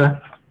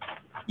theatre.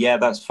 Yeah,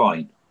 that's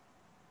fine.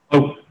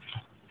 Oh,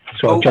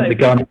 so I've jumped the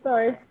gun.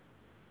 Sorry.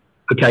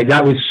 Okay,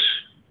 that was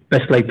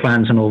best laid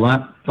plans and all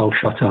that. I'll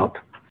shut up.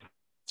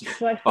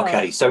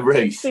 Okay, so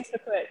Ruth. Super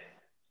quick.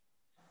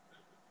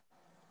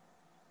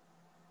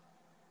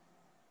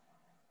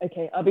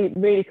 Okay, I'll be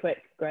really quick,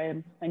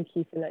 Graham. Thank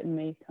you for letting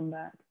me come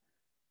back.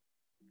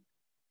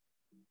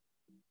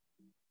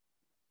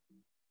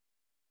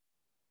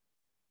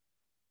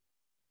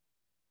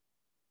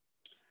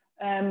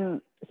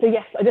 So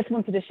yes, I just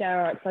wanted to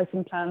share our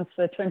exciting plans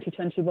for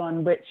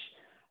 2021, which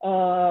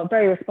are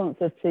very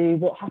responsive to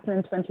what happened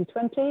in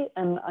 2020,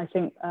 and I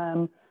think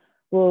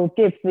will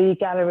give the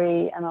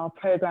gallery and our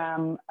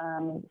programme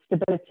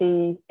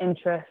stability,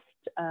 interest,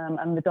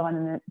 and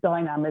the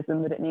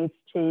dynamism that it needs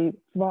to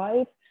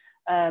thrive.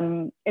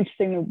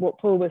 Interesting what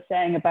Paul was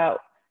saying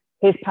about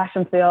his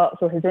passion for the arts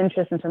or his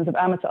interest in terms of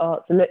amateur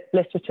arts,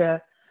 literature.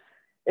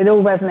 It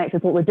all resonates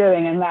with what we're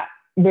doing, and that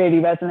really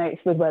resonates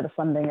with where the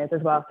funding is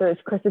as well. So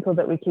it's critical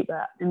that we keep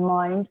that in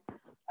mind.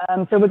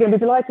 So we're going to be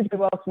delighted to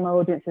welcome our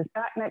audiences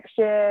back next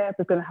year.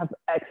 We're going to have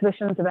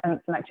exhibitions,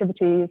 events and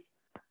activities.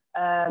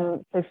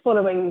 So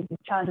following the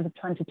challenges of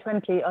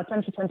 2020, our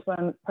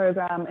 2021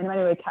 programme in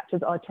many ways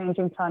captures our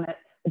changing planet,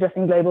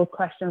 addressing global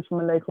questions from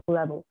a local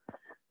level.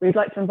 We'd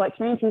like to invite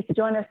communities to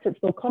join us to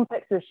explore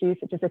complex issues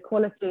such as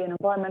equality and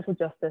environmental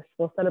justice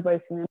while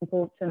celebrating the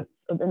importance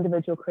of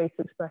individual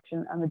creative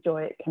expression and the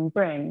joy it can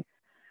bring.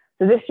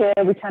 So this year,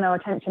 we turn our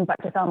attention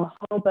back to Thelma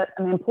Hulbert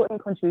and the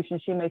important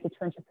contribution she made to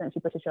 20th century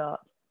British art.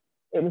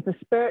 It was the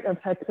spirit of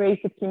her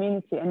creative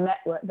community and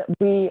network that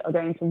we are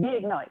going to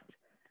reignite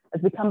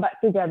as we come back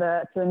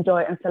together to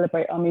enjoy and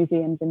celebrate our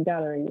museums and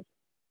galleries.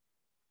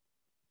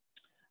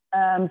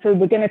 So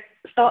we're going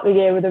to start the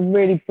year with a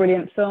really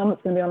brilliant film.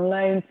 It's going to be on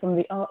loan from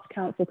the Arts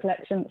Council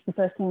collection. It's the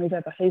first time we've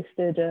ever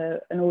hosted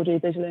an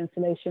audio-visual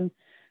installation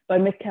by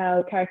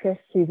Mikhail Karakis,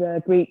 who's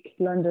a Greek,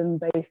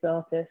 London-based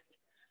artist.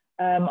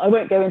 I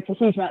won't go into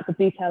huge amounts of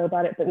detail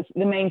about it, but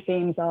the main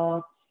themes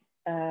are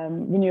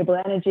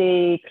renewable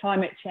energy,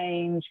 climate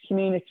change,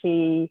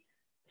 community,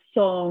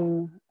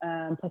 song,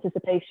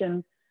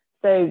 participation.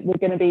 So we're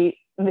going to be,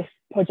 this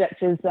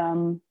project is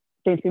going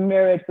to be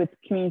mirrored with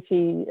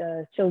community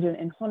children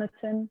in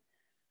Honiton.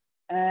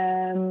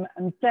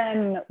 And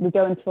then we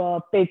go into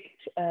our big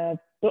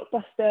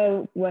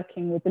blockbuster,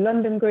 working with the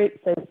London group.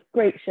 So it's a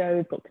great show.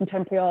 We've got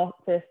contemporary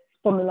artists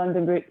from the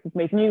London group who've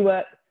made new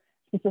work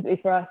specifically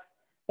for us.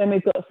 Then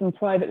we've got some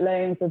private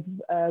loans of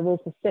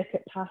Walter Sick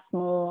at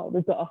Passmore.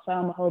 We've got our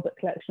Thelma Hulbert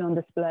collection on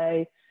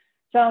display.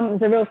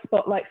 There's a real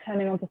spotlight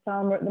turning onto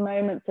Thelma at the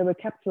moment, so we're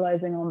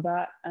capitalising on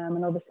that.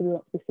 And obviously we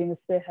want to be seen as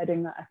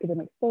spearheading that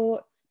academic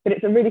thought. But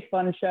it's a really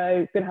fun show.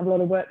 It's going to have a lot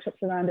of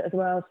workshops around it as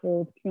well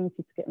for the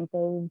community to get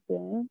involved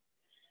in.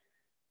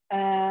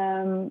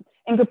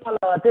 Ingrid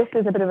Pollard, this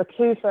is a bit of a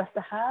coup for us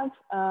to have.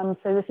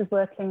 So this is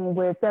working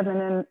with Devon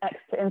and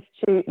Exeter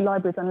Institute,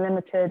 Libraries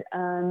Unlimited,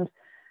 and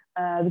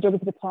the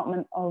Geography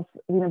Department of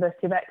the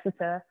University of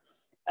Exeter.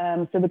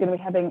 So we're going to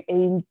be having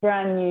a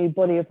brand new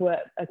body of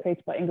work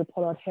created by Ingrid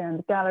Pollard here in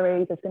the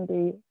gallery. There's going to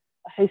be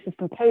a host of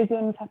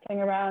symposiums happening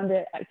around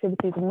it,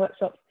 activities and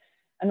workshops.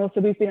 And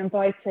also we've been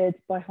invited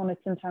by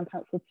Honiton Town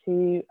Council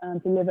to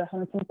deliver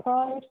Honiton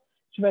Pride,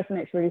 which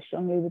resonates really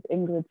strongly with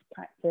Ingrid's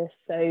practice.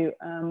 So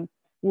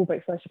we're very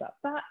excited about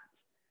that.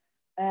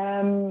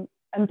 And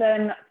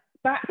then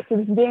back to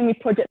the only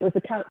project that was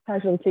a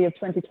casualty of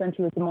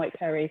 2020 was the Mike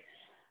Perry.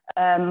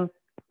 So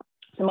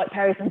Mike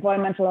Perry's an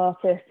environmental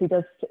artist. He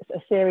does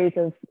a series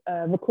of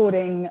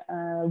recording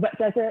wet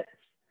deserts,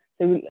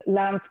 so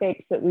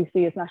landscapes that we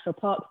see as national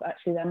parks, but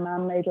actually they're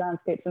man-made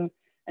landscapes.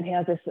 And he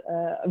has this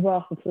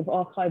raft of sort of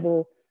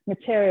archival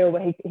material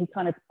where he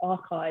kind of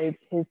archives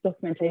his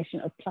documentation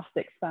of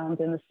plastics found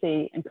in the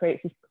sea and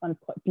creates this kind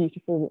of quite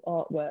beautiful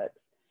artwork.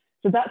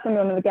 So that's going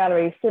to be on in the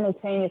gallery.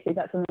 Simultaneously,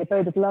 that's when the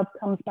Abode of Love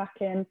comes back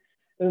in.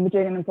 We're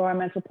doing an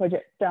environmental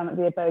project down at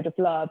the Abode of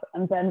Love.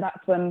 And then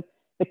that's when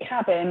the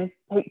cabin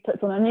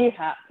puts on a new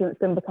hat, so it's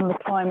going to become the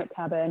climate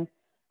cabin.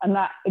 And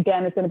that,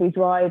 again, is going to be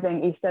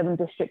driving East Devon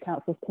District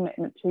Council's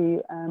commitment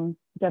to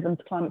Devon's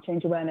climate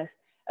change awareness.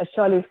 As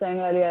Charlie was saying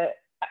earlier,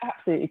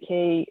 absolutely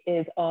key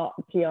is art,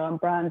 PR and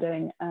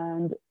branding.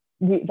 And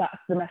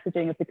that's the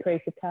messaging of the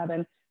creative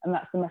cabin, and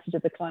that's the message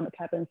of the climate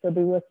cabin. So we'll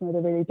be working with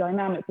a really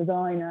dynamic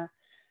designer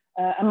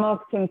and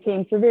marketing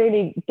team to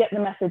really get the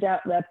message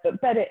out there,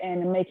 but bed it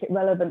in and make it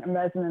relevant and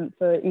resonant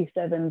for East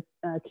Devon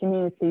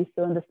communities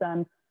to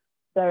understand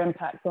their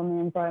impact on the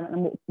environment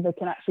and what they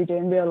can actually do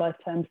in real life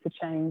terms to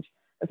change.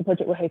 As a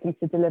project we're hoping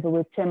to deliver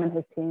with Tim and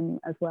his team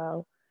as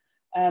well.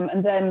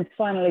 And then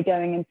finally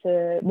going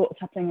into what's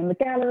happening in the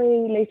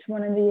gallery later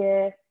on in the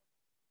year.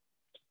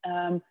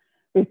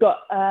 We've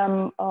got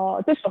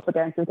our digital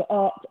again, so we've got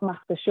art,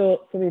 maths for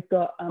short, so we've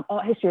got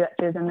art history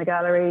lectures in the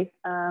gallery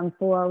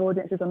for our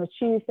audiences on a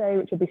Tuesday,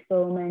 which will be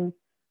filming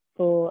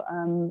for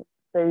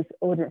those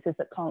audiences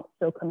that can't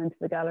still come into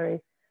the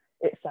gallery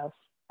itself.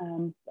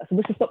 That's a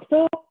whistle stop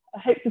tour. I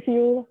hope to see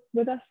you all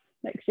with us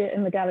next year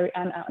in the gallery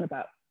and out and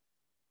about.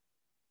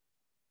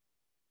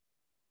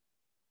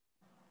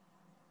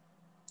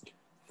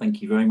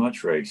 Thank you very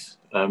much, Ruth.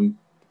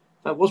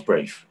 That was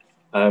brief,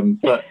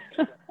 but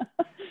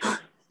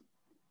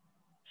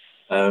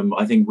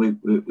I think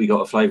we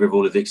got a flavour of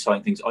all of the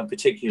exciting things. I'm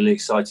particularly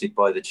excited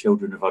by the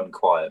Children of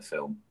Unquiet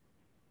film,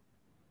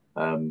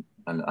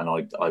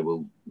 I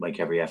will make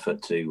every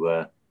effort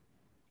to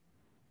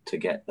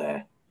get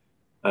there.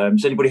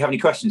 Does anybody have any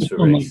questions for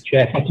Ruth?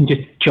 Chair, if I can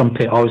just jump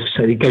in.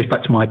 It goes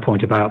back to my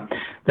point about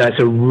that's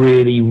a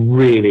really,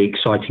 really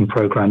exciting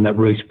programme that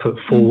Ruth put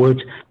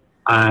forward,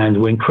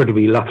 and we're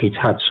incredibly lucky to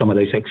have some of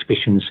those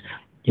exhibitions,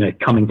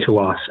 coming to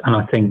us. And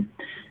I think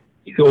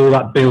all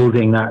that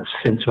building that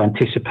sense of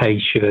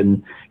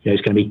anticipation,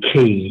 is going to be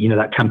key.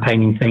 That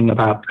campaigning thing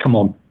about, come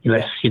on,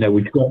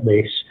 we've got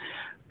this.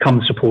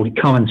 Come support it,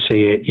 come and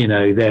see it.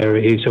 There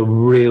is a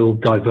real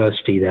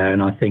diversity there,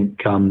 and I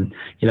think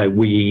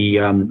we've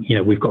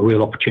got a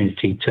real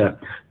opportunity to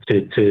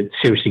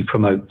seriously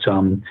promote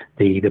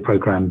the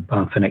programme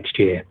for next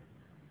year.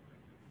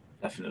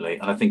 Definitely,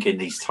 and I think in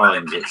these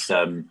times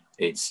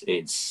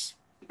it's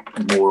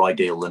more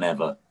ideal than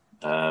ever.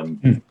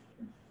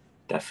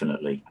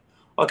 Definitely.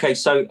 Okay,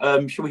 so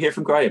shall we hear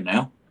from Graham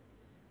now?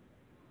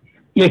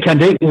 Yeah, can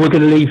do. We're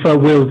going to leave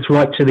Will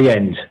right to the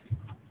end.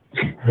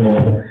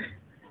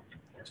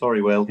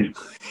 Sorry, Will.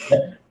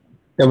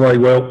 Don't worry,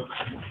 Will.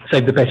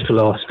 Save the best for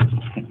last.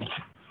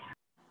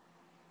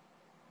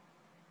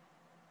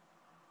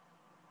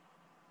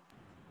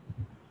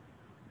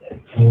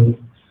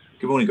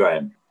 Good morning,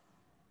 Graham.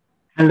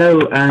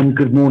 Hello, and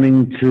good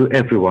morning to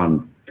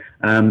everyone.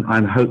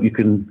 I hope you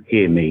can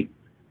hear me.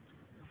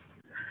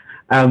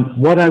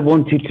 What I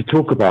wanted to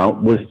talk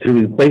about was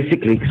to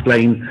basically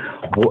explain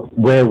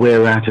where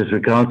we're at as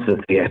regards to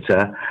the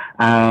theatre.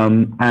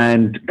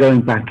 And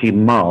going back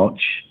in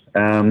March,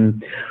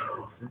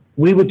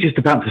 we were just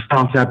about to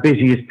start our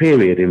busiest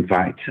period, in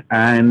fact.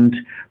 And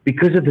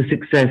because of the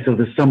success of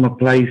the summer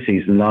play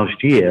season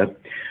last year,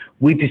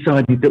 we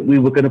decided that we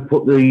were going to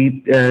put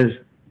the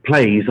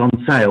plays on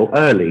sale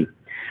early.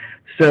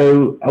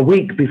 So a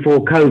week before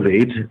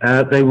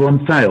COVID, they were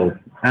on sale,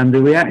 and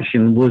the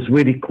reaction was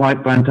really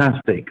quite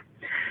fantastic.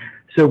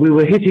 So we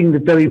were hitting the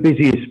very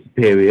busiest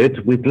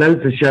period with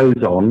loads of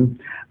shows on,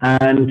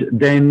 and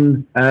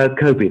then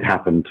COVID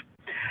happened,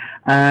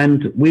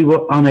 and we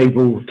were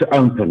unable to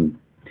open.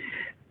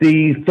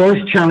 The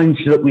first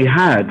challenge that we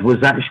had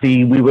was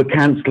actually we were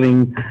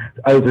cancelling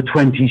over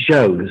 20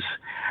 shows.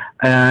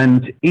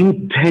 And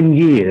in 10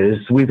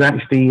 years, we've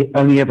actually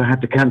only ever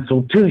had to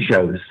cancel 2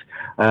 shows.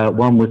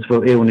 One was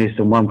for illness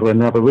and one for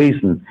another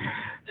reason.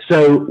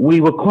 So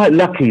we were quite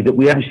lucky that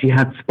we actually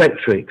had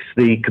Spectrix,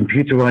 the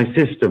computerized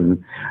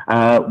system,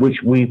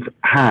 which we've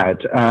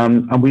had,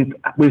 and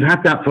we've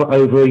had that for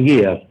over a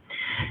year.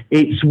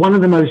 It's one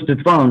of the most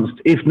advanced,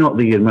 if not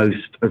the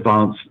most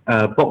advanced,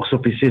 box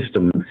office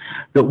system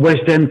that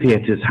West End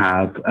theatres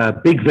have.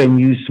 Big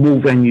venues, small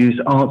venues,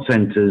 art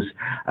centres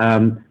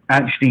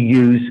actually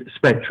use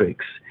Spectrix.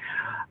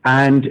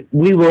 And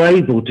we were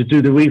able to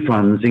do the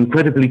refunds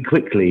incredibly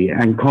quickly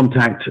and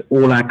contact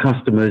all our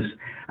customers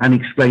and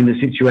explain the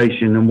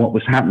situation and what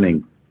was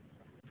happening.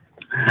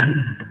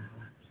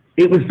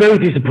 It was very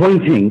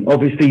disappointing,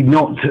 obviously,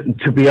 not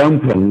to be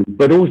open,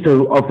 but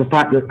also of the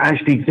fact that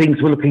actually things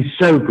were looking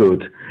so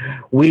good.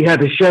 We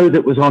had a show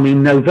that was on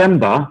in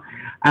November,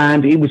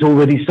 and it was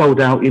already sold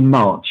out in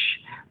March.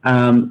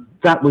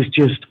 That was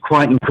just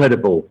quite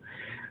incredible.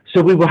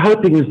 So we were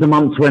hoping as the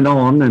months went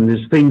on and as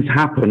things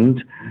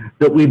happened,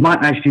 that we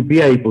might actually be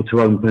able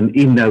to open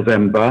in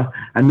November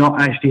and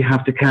not actually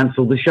have to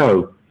cancel the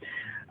show.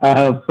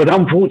 But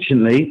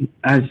unfortunately,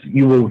 as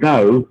you all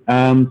know,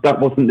 that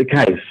wasn't the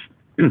case.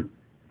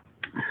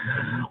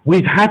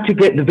 We've had to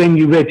get the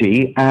venue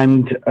ready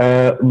and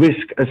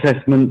risk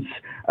assessments,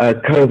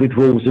 COVID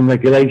rules and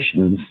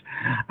regulations.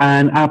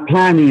 And our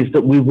plan is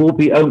that we will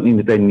be opening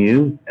the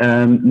venue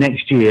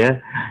next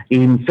year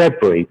in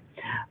February.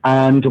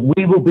 And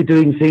we will be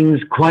doing things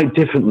quite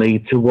differently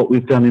to what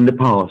we've done in the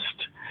past.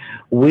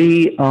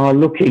 We are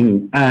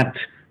looking at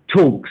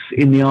talks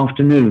in the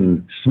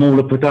afternoon,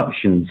 smaller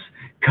productions,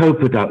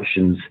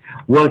 co-productions,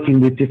 working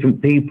with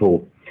different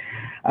people.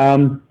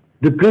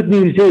 The good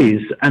news is,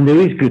 and there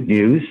is good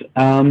news,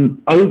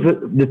 over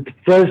the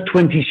first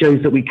 20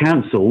 shows that we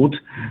cancelled,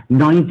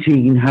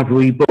 19 have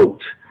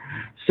rebooked.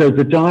 So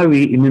the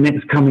diary in the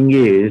next coming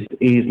years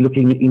is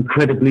looking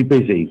incredibly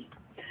busy.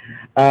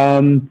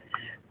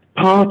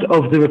 Part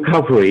of the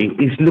recovery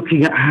is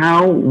looking at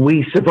how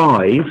we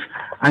survive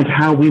and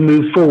how we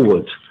move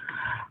forward.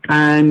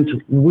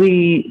 And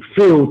we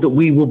feel that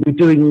we will be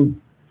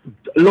doing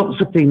lots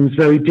of things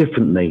very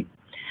differently.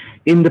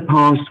 In the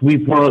past,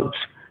 we've worked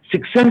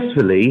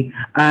successfully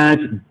at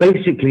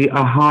basically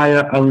a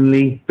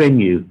hire-only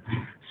venue.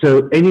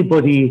 So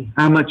anybody,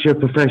 amateur,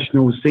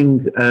 professional,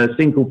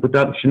 single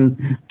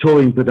production,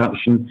 touring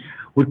production,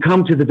 would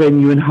come to the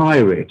venue and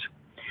hire it.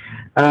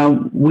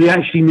 We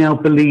actually now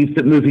believe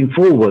that moving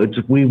forward,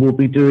 we will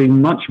be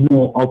doing much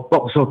more of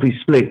box office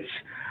splits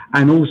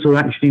and also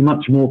actually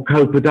much more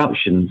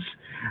co-productions.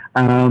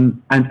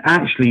 And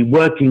actually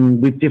working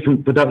with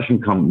different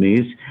production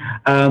companies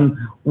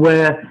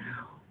where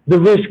the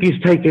risk is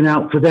taken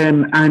out for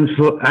them and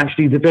for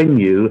actually the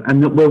venue,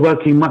 and that we're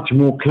working much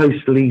more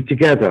closely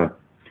together.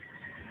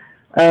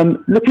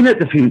 Looking at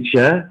the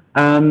future,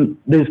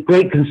 there's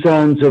great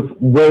concerns of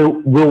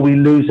will we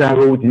lose our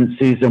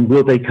audiences and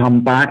will they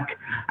come back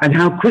and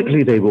how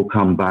quickly they will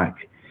come back.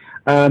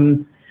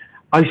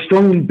 I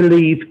strongly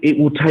believe it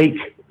will take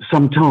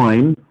some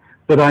time,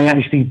 but I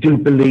actually do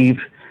believe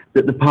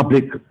that the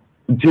public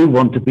do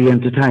want to be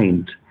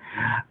entertained.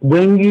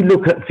 When you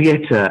look at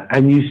theatre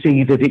and you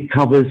see that it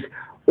covers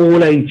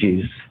all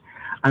ages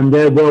and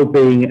their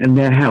well-being and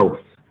their health,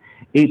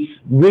 it's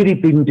really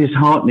been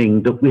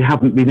disheartening that we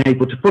haven't been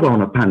able to put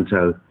on a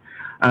panto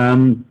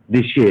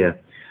this year.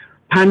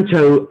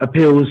 Panto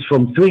appeals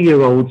from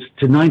 3-year-olds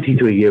to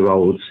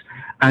 93-year-olds,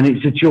 and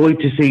it's a joy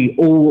to see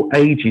all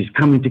ages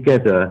coming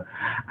together.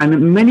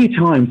 And many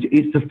times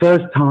it's the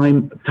first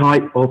time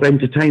type of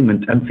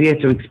entertainment and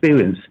theatre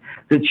experience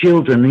that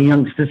children and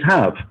youngsters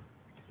have.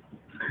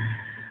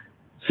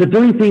 So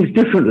doing things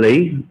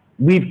differently,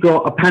 we've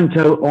got a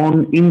panto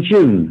on in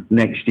June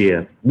next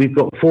year. We've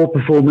got 4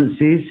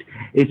 performances.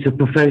 It's a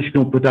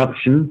professional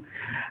production.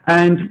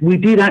 And we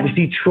did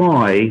actually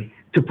try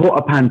to put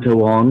a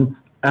panto on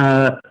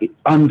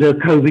under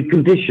COVID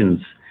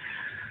conditions.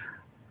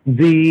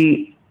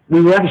 We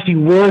were actually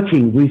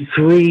working with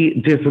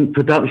 3 different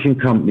production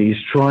companies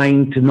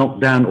trying to knock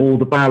down all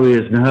the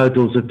barriers and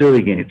hurdles of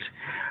doing it.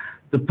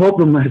 The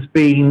problem has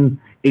been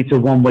it's a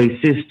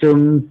one-way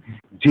system.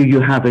 Do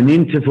you have an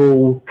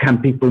interval? Can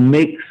people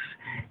mix?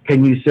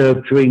 Can you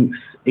serve drinks,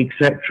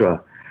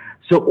 etc.?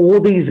 So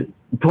all these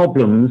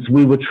problems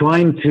we were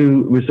trying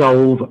to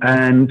resolve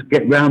and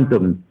get round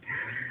them.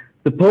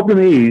 The problem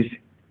is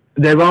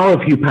there are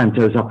a few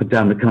pantos up and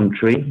down the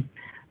country.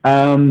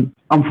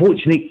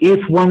 Unfortunately,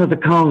 if one of the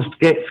cast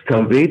gets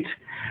COVID,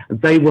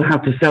 they will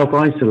have to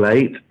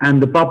self-isolate,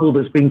 and the bubble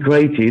that's been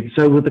created,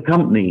 so will the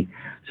company.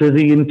 So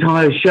the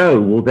entire show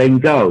will then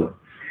go.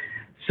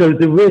 So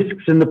the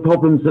risks and the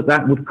problems that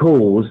that would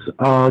cause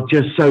are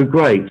just so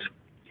great.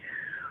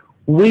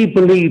 We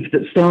believe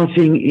that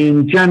starting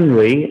in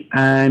January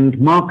and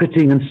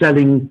marketing and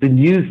selling the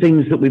new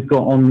things that we've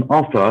got on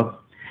offer,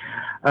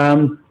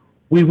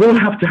 we will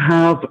have to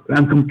have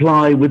and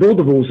comply with all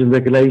the rules and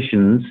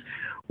regulations,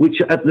 which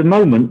at the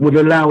moment would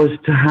allow us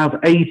to have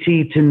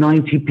 80 to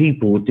 90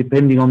 people,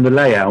 depending on the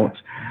layout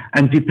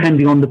and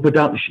depending on the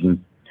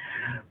production.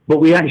 But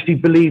we actually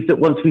believe that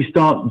once we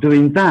start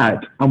doing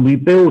that and we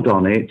build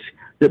on it,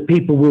 that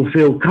people will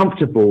feel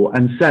comfortable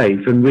and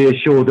safe and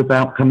reassured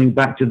about coming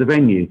back to the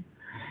venue.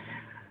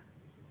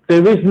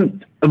 There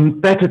isn't a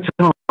better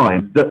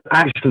time that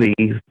actually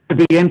to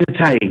be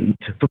entertained,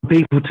 for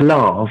people to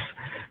laugh,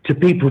 to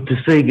people to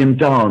sing and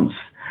dance,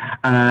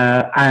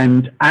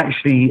 and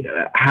actually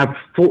have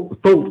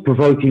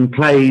thought-provoking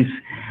plays.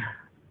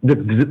 The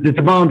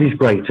demand is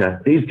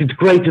greater. It's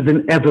greater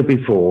than ever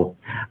before.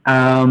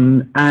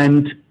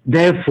 And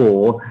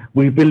therefore,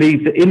 we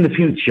believe that in the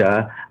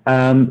future,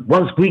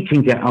 once we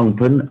can get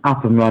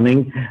up and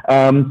running,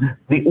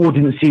 the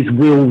audiences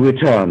will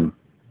return.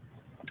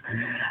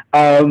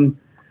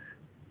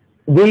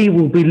 We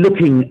will be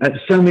looking at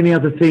so many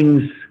other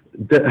things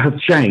that have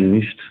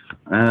changed.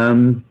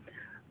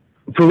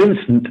 For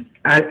instance,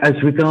 as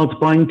regards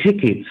buying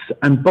tickets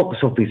and box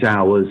office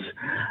hours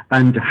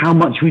and how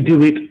much we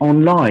do it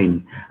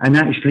online. And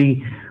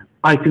actually,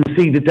 I can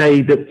see the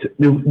day that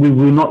we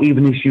will not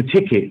even issue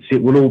tickets.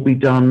 It will all be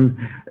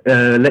done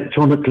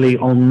electronically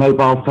on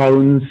mobile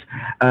phones,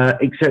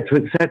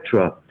 etc.,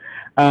 etc.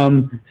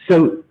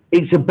 So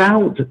it's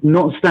about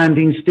not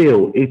standing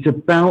still. It's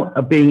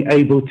about being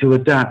able to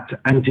adapt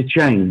and to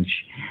change.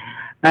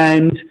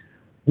 And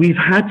we've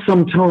had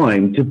some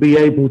time to be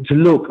able to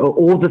look at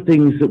all the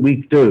things that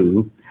we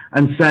do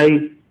and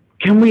say,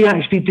 can we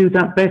actually do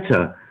that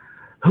better?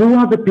 Who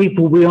are the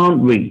people we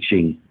aren't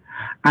reaching?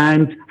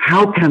 And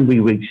how can we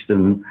reach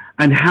them?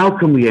 And how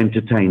can we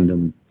entertain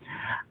them?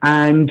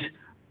 And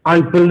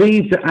I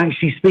believe that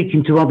actually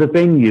speaking to other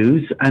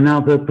venues and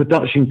other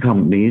production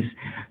companies,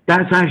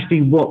 that's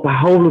actually what the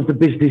whole of the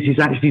business is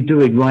actually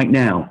doing right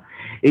now.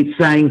 It's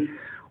saying,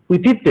 we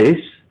did this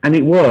and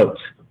it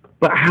worked,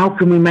 but how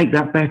can we make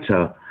that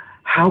better?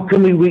 How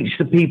can we reach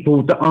the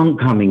people that aren't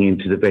coming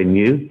into the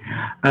venue,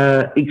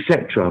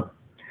 etc.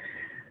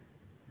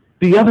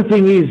 The other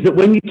thing is that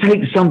when you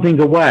take something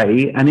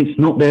away and it's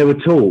not there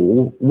at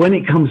all, when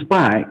it comes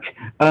back,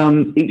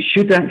 it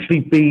should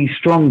actually be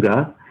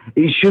stronger,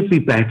 it should be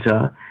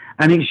better,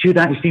 and it should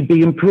actually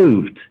be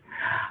improved.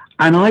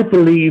 And I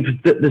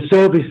believe that the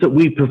service that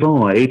we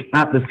provide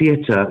at the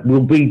theatre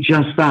will be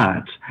just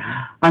that.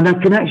 And I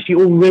can actually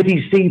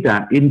already see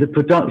that in the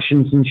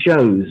productions and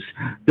shows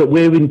that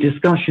we're in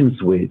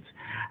discussions with.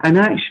 And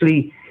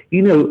actually,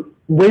 you know,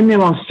 when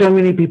there are so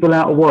many people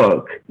out of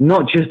work,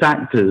 not just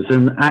actors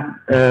and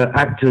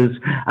actors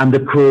and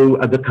the crew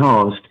and the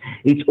cast,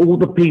 it's all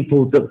the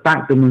people that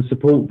back them and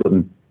support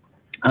them.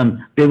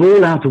 They're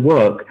all out of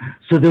work,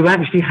 so they're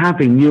actually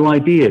having new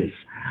ideas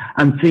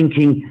and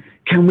thinking,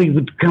 can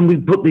we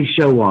put this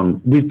show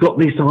on? We've got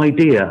this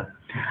idea.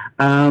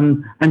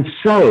 And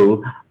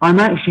so I'm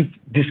actually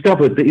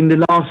discovered that in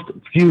the last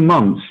few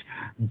months,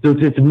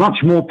 there's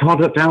much more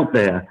product out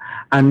there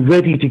and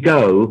ready to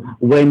go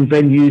when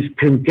venues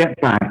can get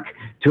back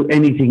to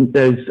anything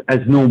that's as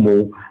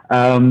normal,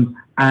 and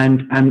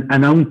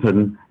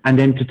open and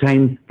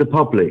entertain the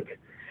public.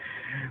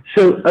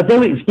 So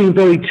although it's been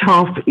very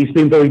tough, it's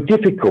been very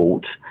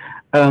difficult,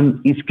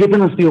 it's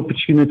given us the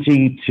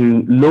opportunity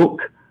to look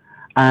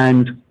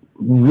and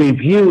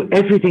review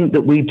everything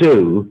that we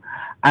do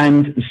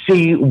and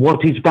see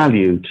what is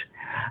valued.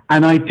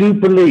 And I do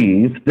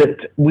believe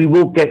that we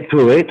will get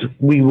through it,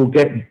 we will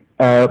get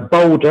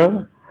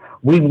bolder,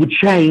 we will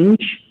change,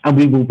 and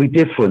we will be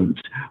different,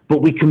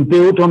 but we can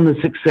build on the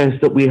success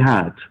that we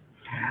had.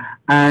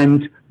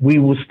 And we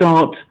will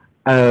start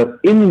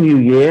in the new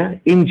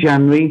year, in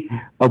January,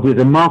 with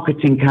a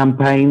marketing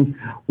campaign,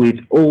 with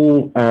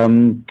all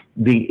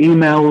the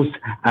emails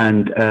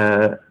and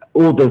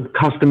all the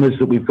customers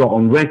that we've got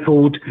on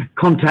record,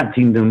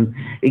 contacting them,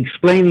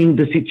 explaining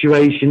the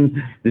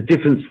situation, the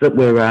difference that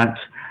we're at,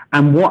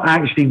 and what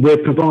actually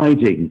we're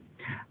providing.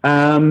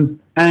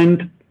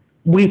 And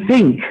we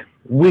think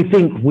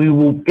we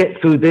will get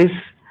through this,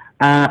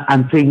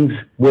 and things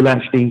will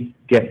actually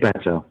get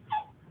better.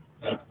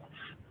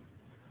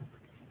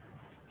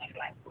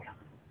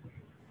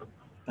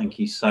 Thank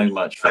you so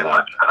much for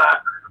that.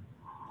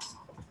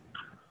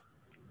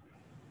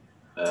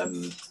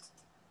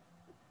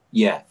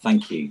 Yeah,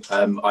 thank you.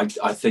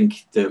 I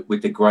think that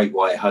with the great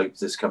white hope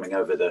that's coming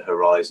over the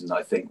horizon,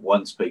 I think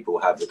once people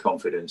have the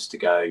confidence to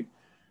go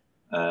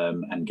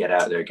and get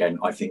out there again,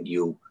 I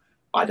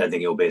don't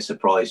think it'll be a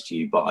surprise to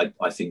you, but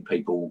I think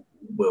people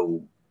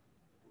will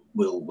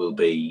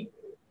be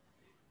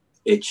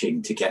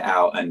itching to get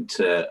out and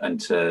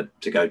to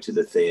go to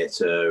the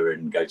theatre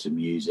and go to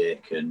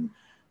music and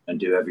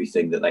do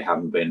everything that they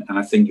haven't been. And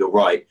I think you're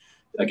right,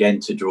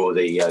 again, to draw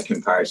the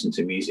comparison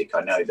to music.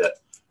 I know that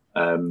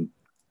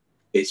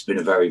it's been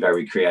a very,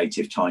 very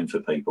creative time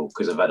for people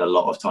because I've had a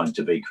lot of time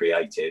to be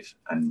creative,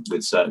 and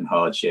with certain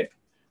hardship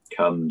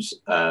comes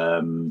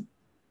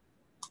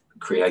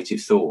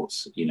creative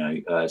thoughts, you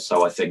know.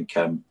 So I think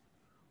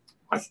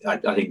I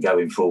think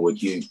going forward,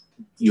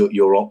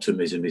 your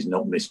optimism is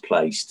not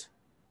misplaced.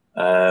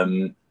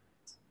 We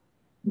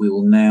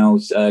will now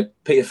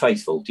Peter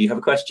Faithful, do you have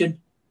a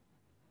question?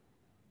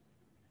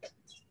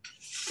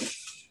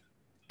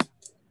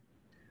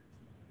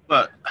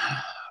 But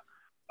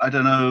I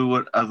don't know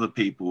what other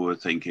people were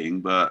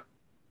thinking, but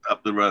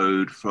up the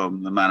road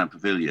from the Manor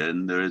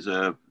Pavilion, there is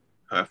a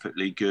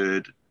perfectly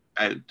good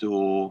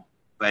outdoor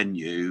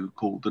venue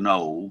called the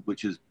Knoll,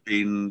 which has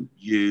been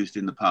used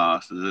in the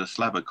past as a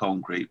slab of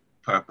concrete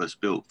purpose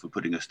built for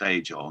putting a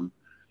stage on.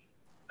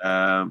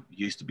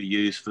 Used to be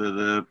used for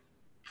the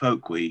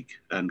Folk Week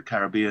and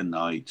Caribbean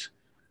Night.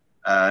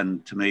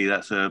 And to me,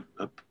 that's a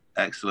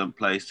excellent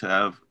place to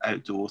have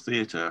outdoor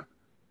theatre,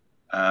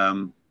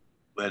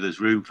 where there's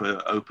room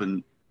for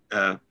open,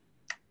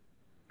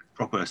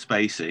 proper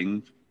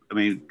spacing. I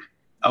mean,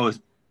 I was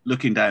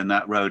looking down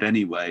that road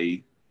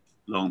anyway,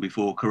 long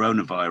before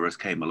coronavirus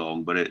came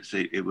along, but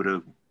it would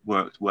have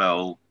worked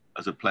well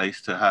as a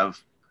place to have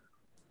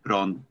put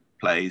on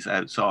plays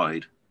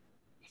outside.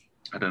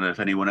 I don't know if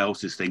anyone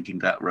else is thinking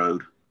that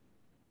road.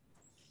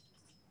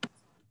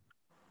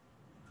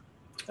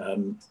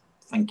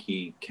 Thank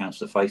you,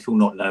 Councillor Faithful.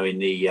 Not knowing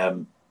the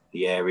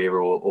area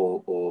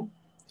or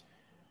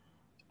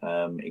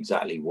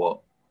exactly what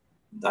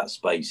that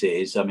space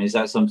is. I mean, is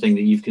that something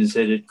that you've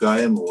considered,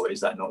 Graham, or is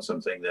that not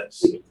something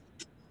that's...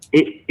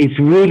 It's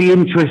really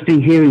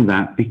interesting hearing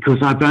that, because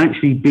I've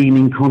actually been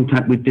in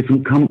contact with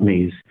different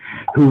companies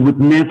who would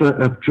never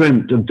have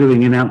dreamt of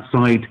doing an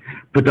outside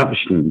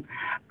production,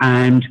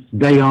 and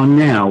they are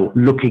now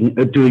looking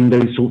at doing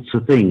those sorts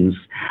of things,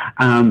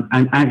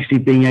 and actually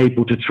being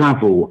able to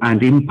travel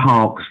and in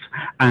parks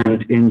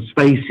and in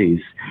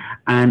spaces.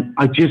 And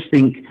I just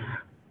think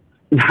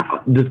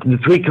the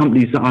three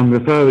companies that I'm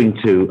referring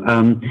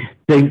to,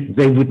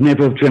 they would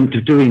never have dreamt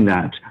of doing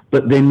that,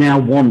 but they now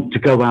want to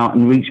go out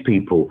and reach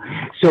people.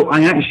 So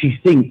I actually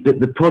think that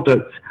the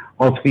product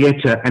of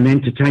theatre and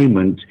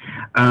entertainment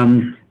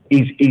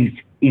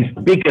is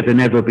bigger than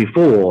ever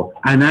before.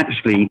 And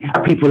actually,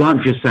 people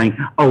aren't just saying,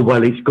 oh,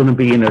 well, it's going to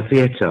be in a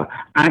theatre.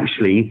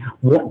 Actually,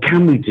 what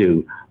can we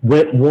do?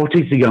 What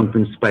is the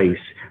open space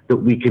that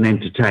we can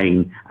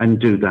entertain and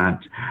do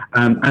that?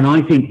 And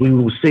I think we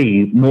will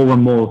see more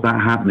and more of that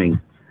happening.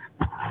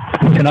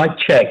 Can I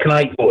check?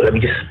 Let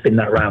me just spin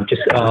that around.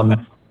 Just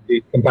come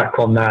back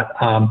on that.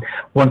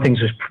 One of the things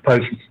I was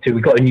proposing to do,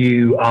 we've got a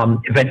new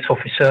events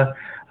officer,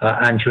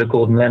 Angela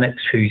Gordon-Lennox,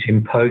 who's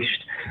in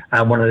post.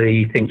 And one of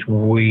the things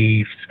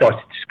we've started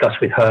to discuss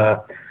with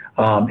her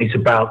is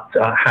about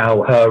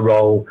how her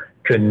role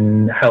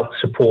can help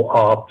support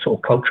our sort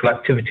of cultural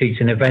activities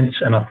and events.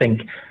 And I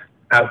think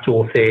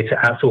outdoor theatre,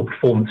 outdoor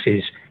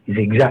performances is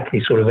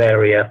exactly sort of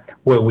area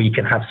where we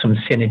can have some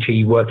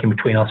synergy working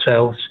between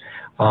ourselves.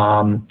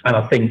 And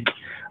I think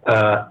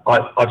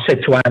I've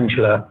said to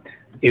Angela,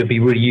 it would be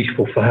really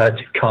useful for her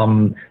to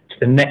come to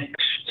the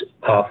next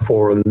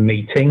forum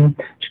meeting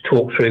to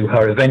talk through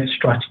her event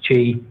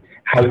strategy,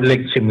 how it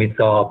links in with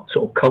our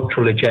sort of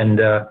cultural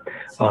agenda,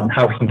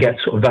 how we can get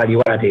sort of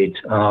value added.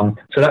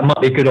 So that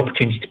might be a good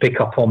opportunity to pick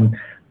up on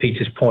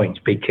Peter's point,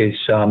 because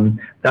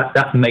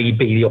that may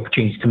be the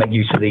opportunity to make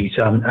use of these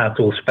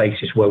outdoor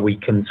spaces where we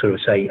can sort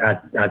of say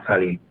add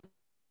value.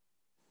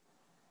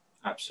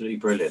 Absolutely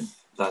brilliant.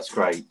 That's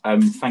great.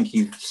 Thank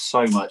you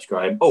so much,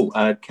 Graham.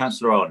 Oh,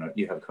 Councillor Arnott,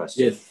 you have a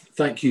question. Yeah,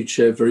 thank you,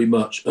 Chair, very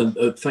much. And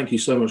thank you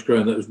so much,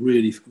 Graham. That was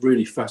really,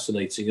 really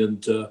fascinating.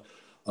 And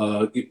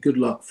good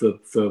luck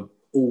for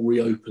all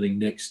reopening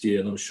next year.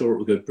 And I'm sure it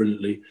will go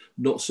brilliantly.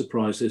 Not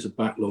surprised there's a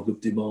backlog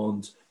of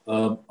demand.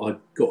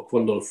 I've got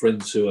quite a lot of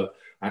friends who are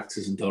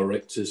actors and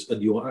directors,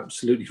 and you're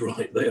absolutely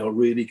right. They are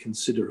really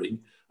considering,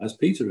 as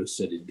Peter has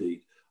said,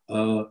 indeed,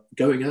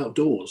 going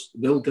outdoors.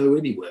 They'll go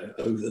anywhere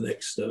over the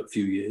next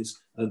few years.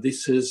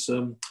 This has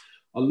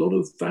a lot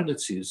of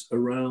vanities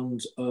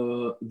around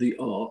the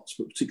arts,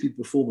 but particularly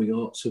performing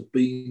arts, have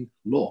been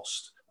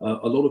lost.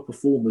 A lot of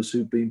performers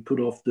who've been put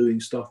off doing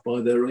stuff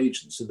by their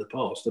agents in the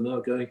past are now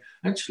going,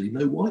 actually,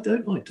 no, why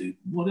don't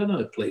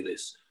I play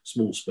this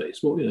small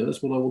space? Well,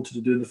 that's what I wanted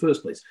to do in the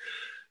first place.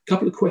 A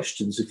couple of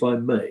questions, if I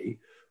may.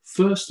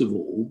 First of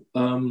all,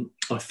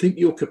 I think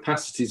your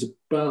capacity is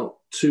about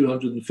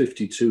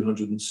 250,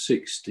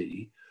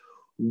 260.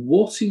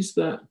 What is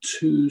that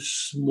too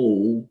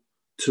small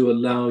to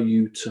allow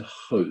you to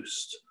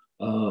host,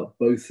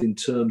 both in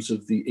terms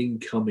of the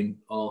incoming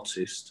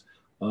artist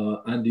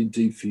and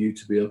indeed for you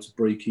to be able to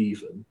break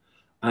even?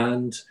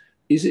 And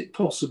is it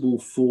possible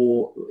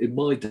for, in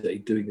my day,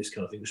 doing this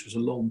kind of thing, which was a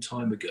long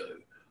time ago,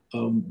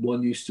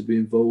 one used to be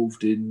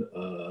involved in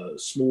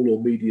small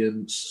or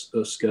medium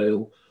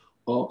scale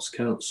Arts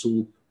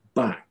Council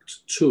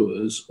backed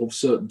tours of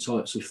certain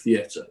types of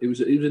theatre. It was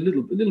a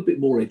little bit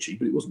more edgy,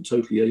 but it wasn't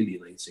totally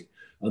alienating.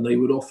 And they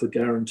would offer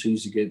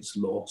guarantees against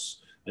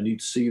loss, and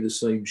you'd see the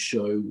same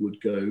show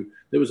would go.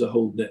 There was a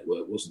whole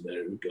network, wasn't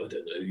there? It would go, I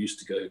don't know, it used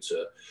to go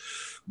to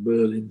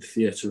Merlin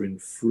Theatre in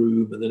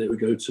Frome, and then it would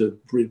go to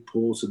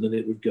Bridport, and then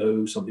it would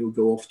go, something would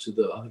go off to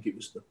the, I think it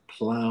was the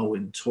Plough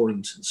in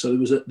Torrington. So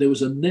there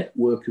was a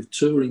network of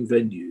touring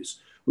venues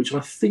which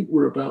I think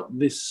were about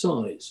this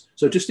size.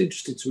 So just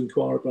interested to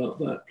inquire about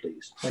that,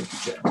 please. Thank you,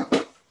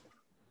 Chair.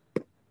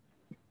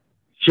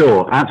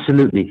 Sure,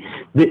 absolutely.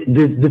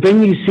 The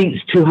venue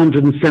seats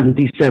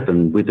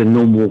 277 with a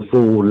normal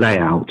full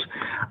layout.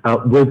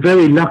 We're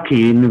very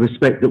lucky in the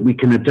respect that we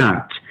can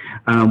adapt.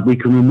 We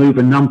can remove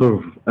a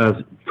number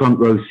of front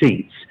row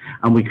seats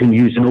and we can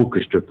use an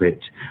orchestra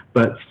pit,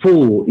 but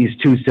full is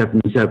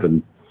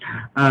 277.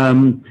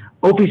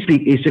 Obviously,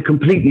 it's a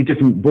completely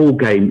different ball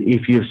game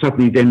if you're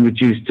suddenly then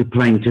reduced to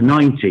playing to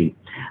 90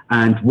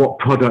 and what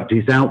product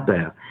is out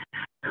there.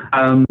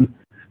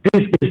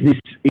 This business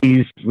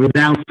is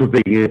renowned for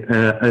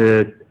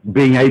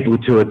being able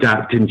to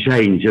adapt and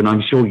change, and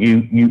I'm sure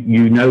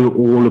you know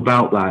all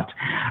about that.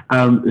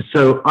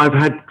 So I've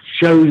had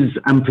shows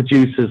and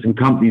producers and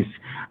companies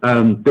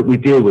that we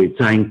deal with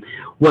saying,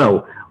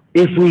 well,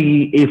 if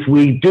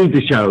we do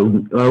the show,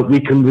 we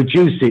can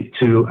reduce it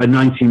to a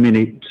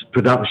 90-minute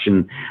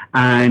production,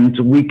 and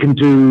we can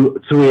do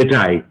 3 a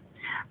day,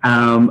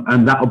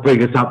 and that will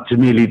bring us up to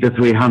nearly the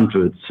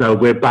 300. So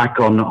we're back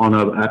on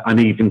an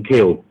even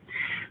keel.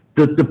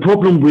 The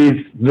problem with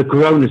the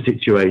Corona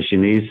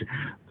situation is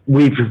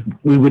we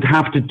would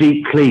have to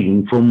deep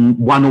clean from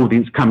one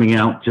audience coming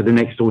out to the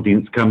next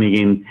audience coming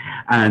in,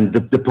 and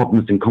the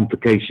problems and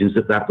complications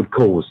that would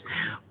cause.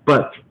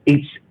 But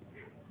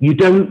you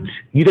don't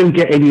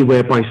get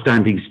anywhere by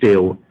standing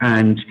still,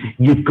 and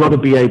you've got to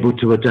be able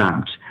to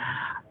adapt.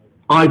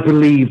 I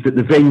believe that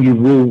the venue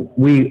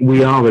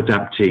we are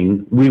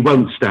adapting. We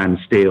won't stand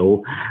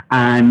still,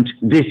 and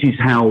this is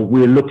how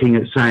we're looking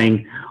at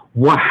saying,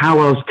 how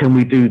else can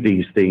we do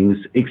these things,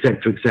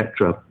 etc.,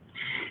 etc.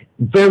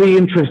 Very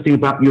interesting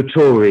about your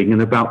touring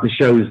and about the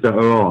shows that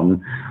are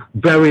on.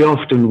 Very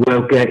often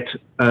we'll get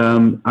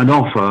an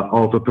offer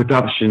of a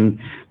production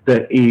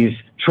that is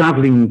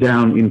travelling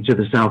down into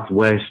the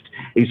southwest,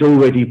 is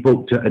already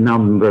booked at a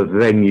number of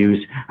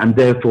venues, and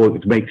therefore it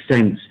would make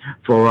sense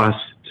for us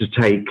to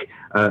take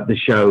the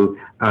show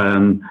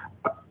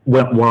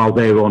while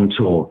they're on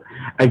tour.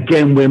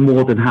 Again, we're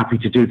more than happy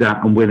to do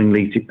that and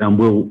willingly, and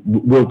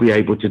we'll be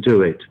able to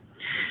do it.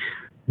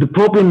 The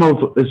problem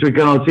as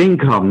regards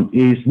income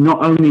is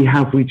not only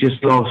have we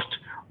just lost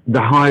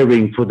the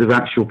hiring for the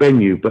actual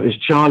venue, but as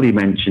Charlie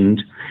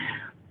mentioned,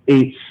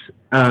 it's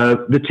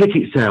the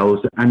ticket sales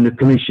and the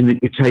commission that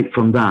you take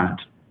from that,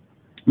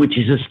 which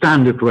is a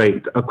standard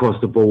rate across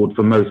the board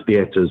for most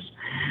theatres.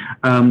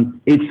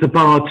 It's the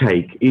bar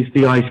take, it's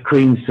the ice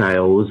cream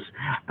sales,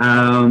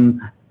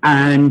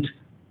 and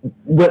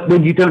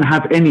when you don't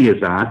have any of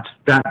that,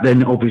 that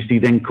then obviously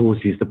then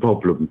causes the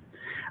problem.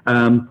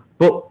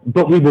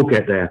 But we will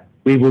get there.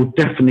 We will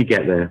definitely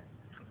get there.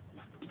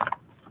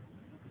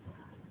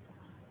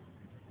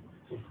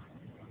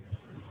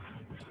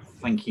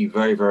 Thank you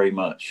very, very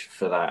much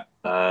for that.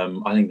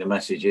 I think the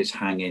message is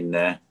hang in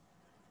there.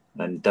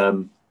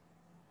 And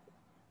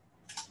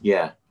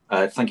yeah,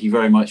 thank you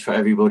very much for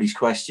everybody's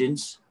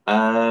questions.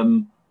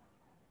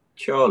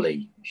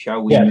 Charlie,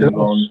 shall we Yeah, move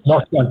on?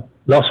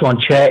 last one,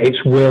 Chair.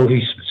 It's Will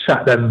who's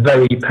sat there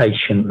very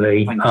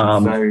patiently. Thank you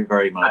very,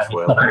 very much,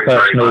 Will.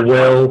 Personal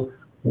Will,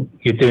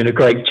 you're doing a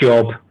great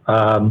job,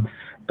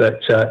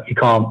 but you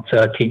can't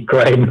keep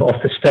Graham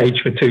off the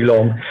stage for too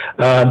long.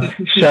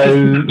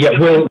 So yeah,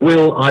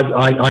 Will,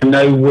 I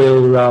know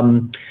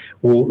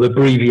will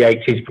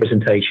abbreviate his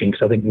presentation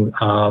because I think you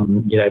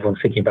know, everyone's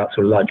thinking about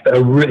sort of lunch, but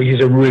it is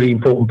a really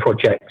important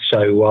project.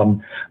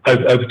 So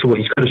over to Will.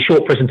 He's got a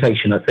short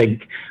presentation, I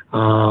think,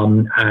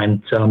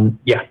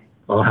 yeah,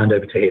 I'll hand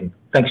over to him.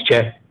 Thanks,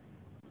 Chair.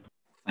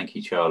 Thank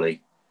you,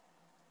 Charlie.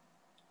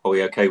 Are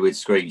we okay with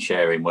screen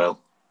sharing, Will?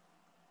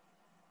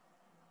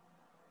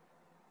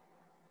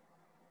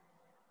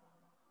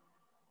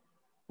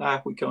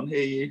 We can't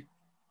hear you.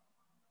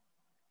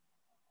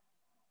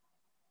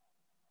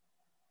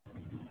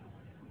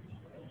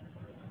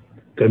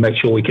 Got to make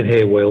sure we can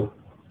hear Will.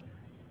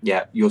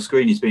 Yeah, your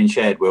screen is being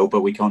shared, Will,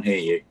 but we can't hear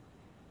you.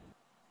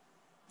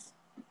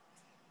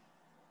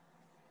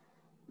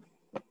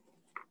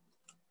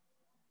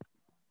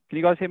 Can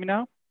you guys hear me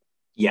now?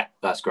 Yeah,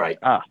 that's great.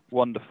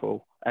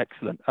 Wonderful.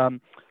 Excellent.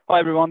 Hi,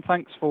 everyone.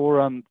 Thanks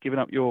for giving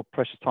up your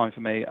precious time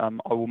for me.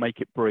 I will make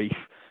it brief,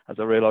 as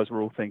I realise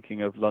we're all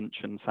thinking of lunch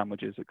and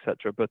sandwiches,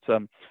 etc. But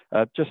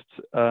just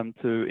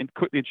to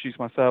quickly introduce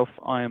myself,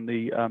 I am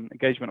the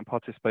Engagement and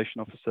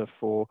Participation Officer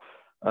for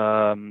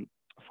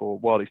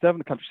Wild East Devon,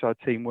 the countryside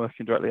team,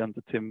 working directly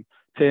under Tim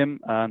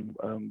and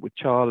with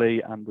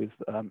Charlie and with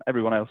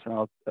everyone else in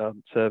our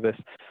service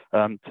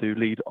to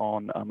lead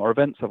on our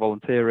events, our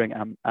volunteering,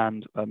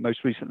 and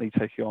most recently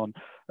taking on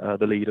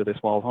the lead of this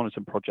Wild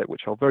Honiton project,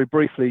 which I'll very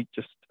briefly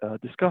just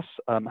discuss.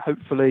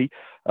 Hopefully,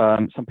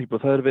 some people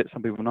have heard of it,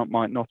 some people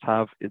might not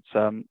have. It's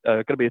going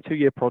to be a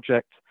 2-year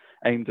project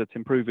aimed at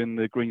improving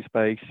the green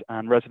space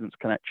and residents'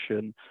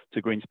 connection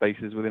to green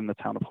spaces within the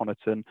town of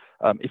Honiton.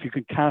 If you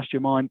could cast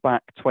your mind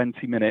back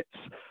 20 minutes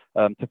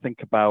to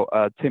think about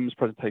Tim's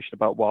presentation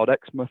about Wild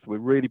Exmouth, we're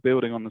really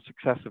building on the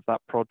success of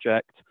that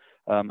project,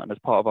 and as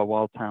part of our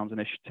Wild Towns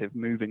initiative,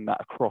 moving that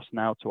across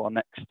now to our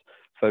next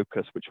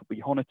focus, which will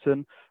be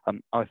Honiton.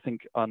 I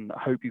think and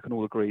hope you can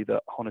all agree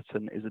that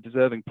Honiton is a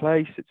deserving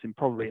place. It's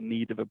probably in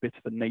need of a bit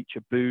of a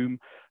nature boom.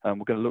 We're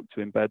going to look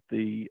to embed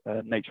the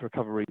Nature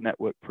Recovery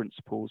Network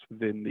principles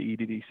within the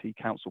EDDC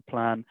Council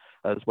plan,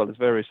 as well as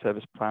various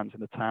service plans in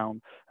the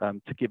town,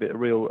 to give it a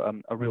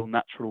real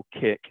natural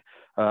kick.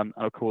 And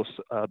of course,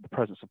 the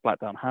presence of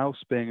Blackdown House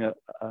being at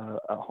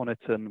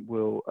Honiton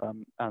will,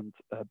 and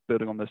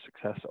building on the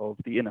success of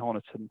the Inner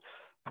Honiton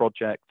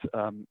project,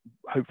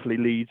 hopefully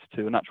leads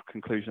to a natural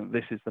conclusion that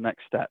this is the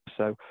next step.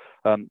 So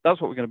that's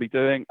what we're going to be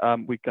doing.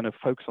 We're going to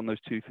focus on those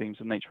two themes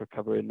of nature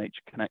recovery and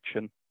nature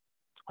connection.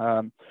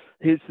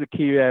 Here's the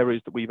key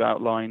areas that we've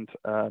outlined.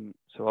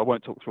 So I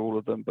won't talk through all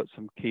of them, but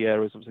some key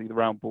areas, obviously the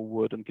Roundball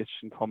Wood and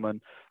Gitchin Common,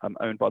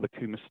 owned by the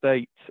Coombe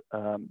Estate,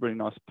 really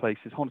nice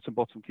places. Honiton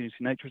Bottom Community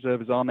Nature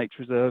Reserve is our nature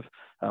reserve,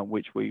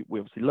 which we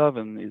obviously love,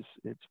 and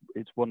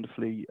it's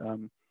wonderfully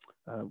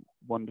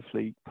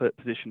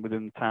positioned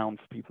within the town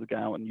for people to go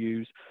out and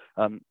use.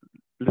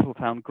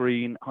 Littletown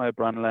Green, Higher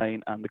Bran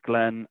Lane, and the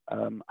Glen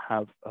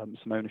have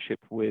some ownership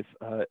with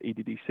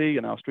EDDC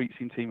and our street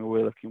scene team who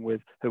we're looking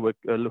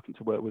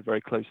to work with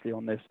very closely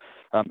on this.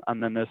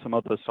 And then there's some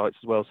other sites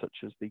as well,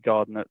 such as the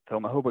garden at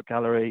Thelma Hilbert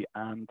Gallery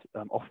and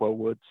Offwell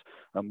Woods,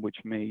 which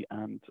me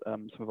and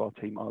some of our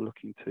team are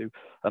looking to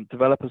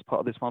develop as part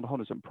of this Wild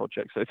Honiton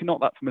project. So if you're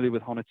not that familiar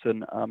with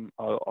Honiton,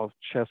 I'll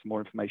share some more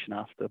information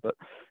after, but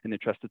in the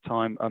interest of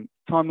time,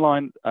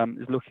 timeline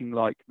is looking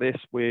like this.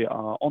 We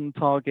are on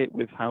target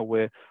with how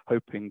we're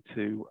hoping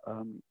to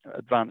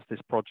advance this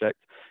project.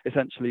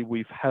 Essentially,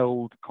 we've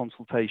held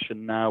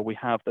consultation now. We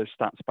have those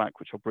stats back,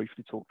 which I'll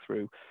briefly talk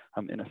through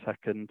in a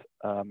second,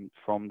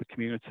 from the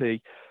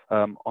community.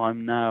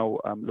 I'm now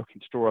looking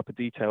to draw up a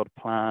detailed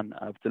plan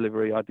of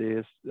delivery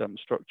ideas,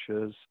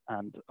 structures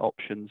and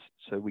options,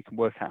 so we can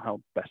work out how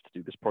best to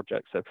do this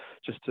project. So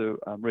just to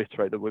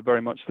reiterate that we're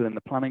very much still in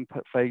the planning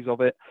phase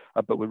of it,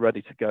 but we're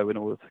ready to go in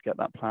order to get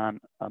that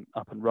plan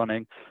up and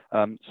running.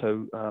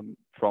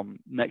 From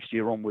next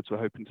year onwards, we're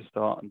hoping to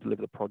start and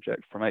deliver the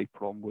project from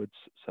April onwards,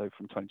 so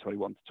from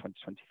 2021 to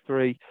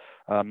 2023.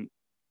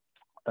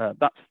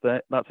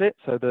 That's it.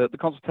 So the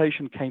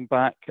consultation came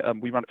back.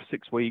 We ran it for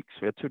 6 weeks.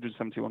 We had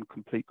 271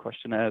 complete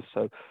questionnaires.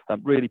 So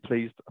I'm really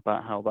pleased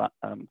about how that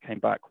came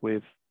back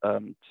with.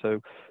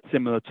 So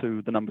similar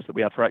to the numbers that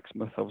we had for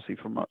Exmouth, obviously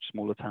from a much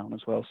smaller town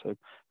as well. So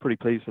pretty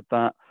pleased with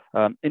that.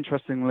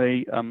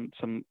 Interestingly,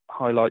 some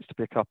highlights to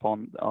pick up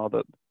on are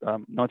that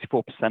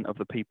 94% of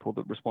the people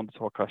that responded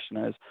to our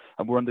questionnaires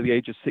were under the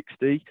age of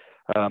 60,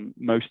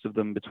 most of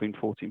them between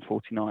 40 and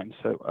 49.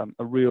 So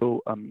a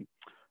real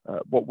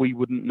what we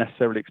wouldn't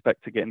necessarily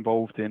expect to get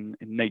involved in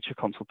nature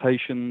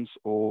consultations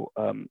or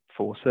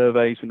for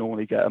surveys. We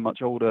normally get a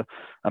much older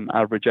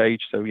average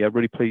age. So yeah,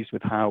 really pleased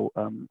with how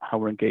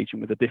we're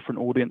engaging with a different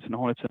audience in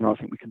Honiton. I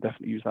think we can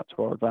definitely use that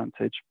to our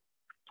advantage.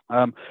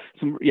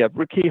 Some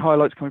key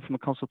highlights coming from the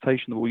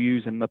consultation that we'll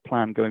use in the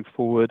plan going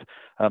forward.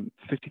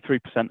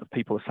 53% of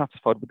people are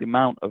satisfied with the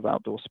amount of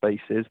outdoor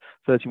spaces,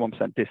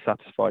 31%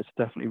 dissatisfied,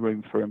 so definitely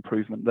room for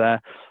improvement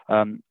there.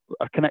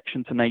 A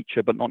connection to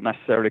nature, but not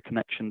necessarily a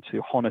connection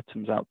to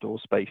Honiton's outdoor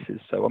spaces.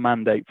 So a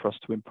mandate for us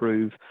to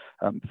improve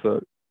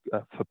for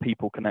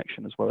people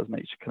connection as well as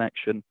nature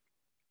connection.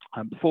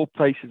 The 4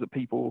 places that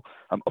people,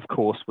 of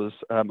course, was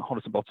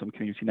Honiton Bottom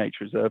Community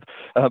Nature Reserve,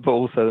 but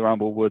also the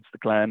Ramble Woods, the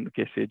Glen, the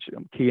Giffage,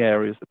 key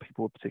areas that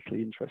people were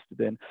particularly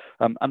interested in.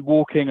 And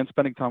walking and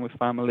spending time with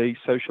family,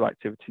 social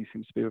activity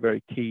seems to be a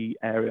very key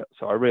area.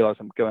 So I realise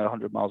I'm going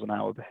 100 miles an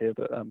hour over here,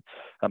 but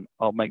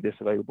I'll make this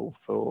available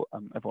for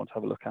everyone to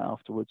have a look at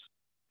afterwards.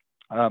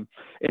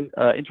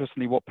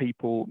 Interestingly, what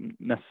people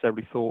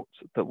necessarily thought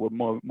that were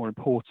more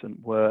important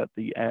were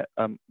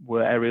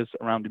were areas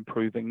around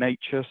improving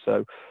nature,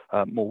 so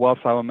more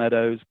wildflower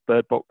meadows,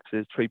 bird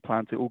boxes, tree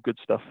planting, all good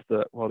stuff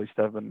that Wildlife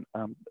Devon,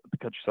 the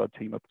countryside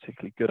team, are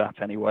particularly good at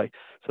anyway.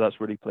 So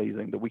that's really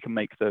pleasing that we can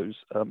make those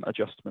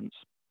adjustments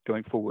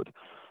going forward.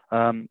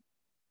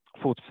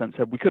 40%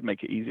 said we could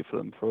make it easier for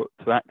them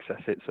to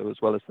access it. So as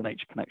well as the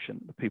nature connection,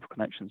 the people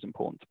connection is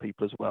important to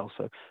people as well.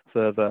 So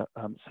further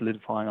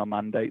solidifying our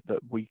mandate that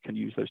we can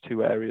use those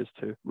 2 areas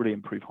to really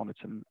improve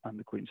Honiton and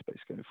the green space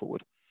going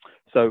forward.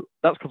 So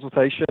that's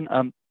consultation.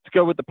 To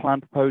go with the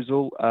plan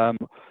proposal,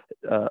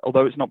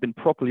 although it's not been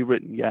properly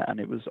written yet, and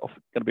it was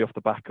going to be off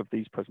the back of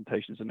these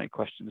presentations and any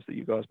questions that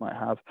you guys might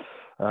have,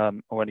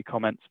 or any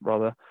comments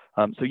rather.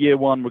 So year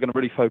 1, we're going to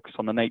really focus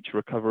on the nature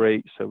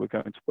recovery. So we're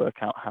going to work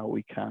out how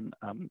we can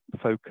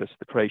focus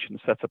the creation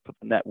and setup of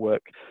the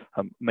network,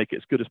 make it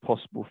as good as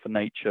possible for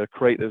nature,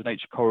 create those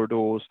nature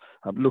corridors,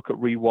 look at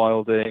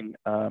rewilding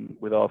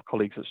with our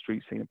colleagues at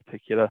Street Scene in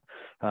particular,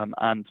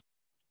 and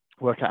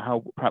work out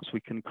how perhaps we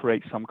can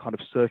create some kind of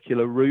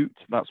circular route.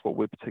 That's what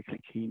we're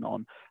particularly keen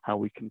on, how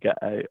we can get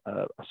a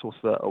source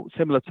of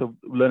similar to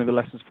learning the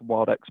lessons from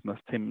Wild Exmouth,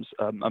 Tim's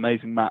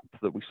amazing map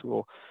that we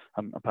saw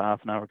about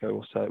half an hour ago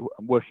or so,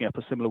 and working up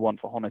a similar one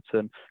for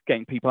Honiton,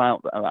 getting people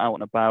out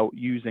and about,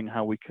 using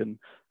how we can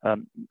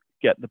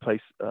get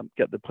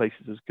the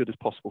places as good as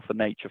possible for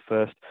nature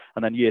first,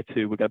 and then year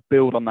 2 we're going to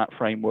build on that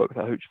framework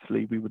that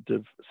hopefully we would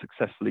have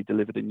successfully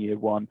delivered in year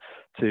 1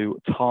 to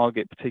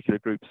target particular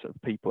groups of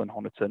people in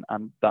Honiton,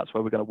 and that's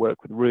where we're going to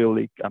work with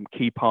really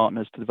key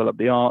partners to develop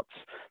the arts,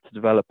 to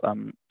develop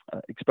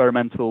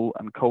experimental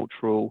and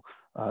cultural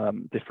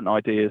different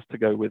ideas to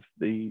go with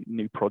the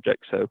new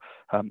project. So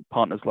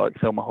partners like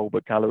Thelma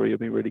Holbert Gallery will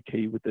be really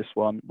key with this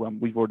one. When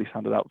we've already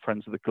sounded out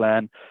Friends of the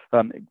Glen.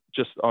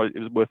 It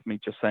was worth me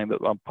just saying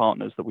that our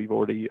partners that we've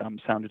already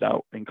sounded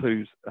out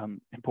includes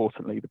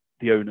importantly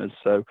the owners.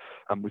 So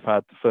we've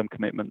had firm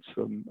commitments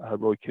from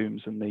Roy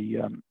Coombs and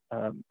the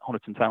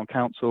Honiton Town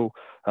Council.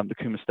 The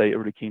Coombe Estate are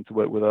really keen to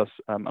work with us,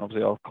 and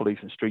obviously our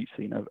colleagues in Street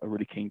Scene are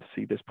really keen to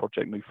see this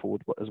project move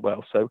forward as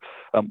well. So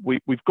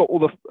we've got all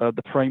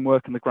the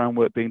framework and the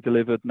groundwork being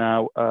delivered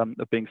now,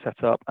 being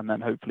set up, and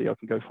then hopefully I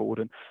can go forward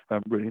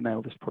and really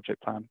nail this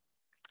project plan.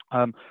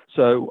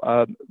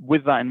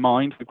 With that in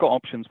mind, we've got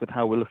options with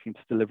how we're looking to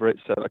deliver it.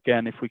 So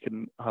again, if we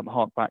can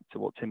hark back to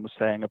what Tim was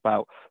saying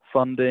about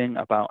funding,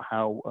 about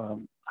how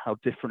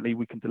differently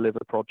we can deliver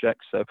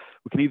projects. So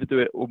we can either do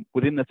it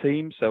within the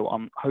team. So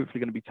I'm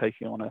hopefully going to be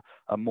taking on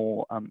a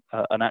more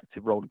an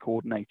active role in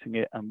coordinating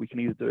it, and we can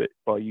either do it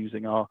by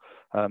using our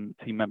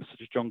team members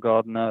such as John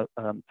Gardner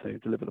to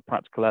deliver the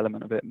practical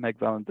element of it, Meg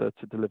Valander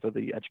to deliver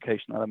the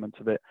education element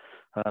of it,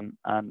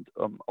 and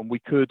we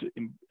could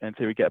in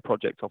theory get a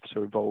project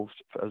officer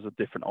involved as a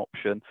different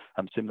option,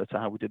 similar to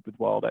how we did with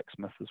Wild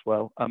Exmouth as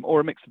well,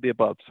 or a mix of the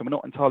above. So we're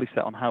not entirely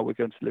set on how we're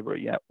going to deliver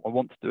it yet. I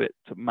want to do it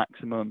to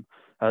maximize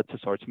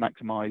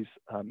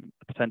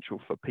the potential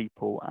for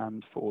people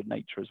and for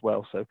nature as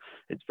well. So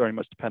it's very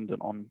much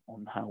dependent on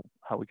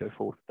how we go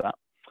forward with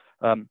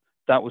that.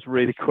 That was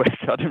really quick.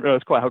 I didn't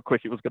realize quite how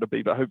quick it was going to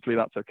be, but hopefully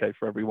that's okay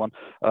for everyone.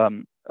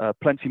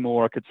 Plenty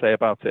more I could say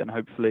about it, and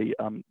hopefully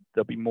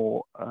there'll be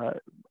more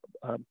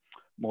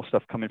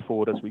stuff coming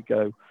forward as we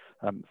go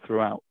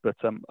throughout. But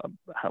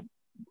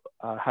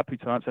happy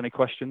to answer any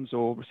questions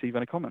or receive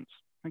any comments.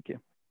 Thank you.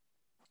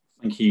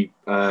 Thank you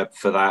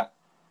for that.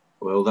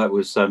 Well, that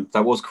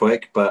was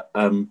quick, but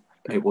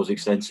it was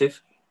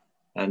extensive,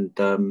 and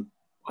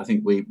I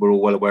think we're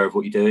all well aware of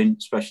what you're doing.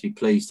 Especially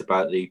pleased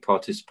about the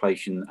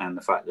participation and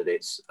the fact that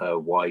it's a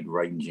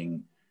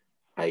wide-ranging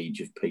age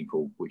of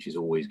people, which is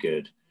always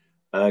good.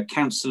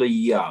 Councillor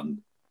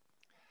Young.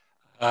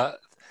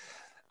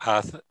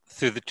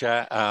 Through the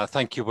chair,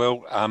 thank you,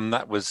 Will.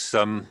 That was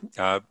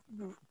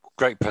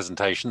great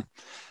presentation.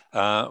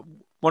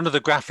 One of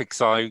the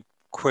graphics I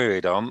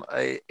queried on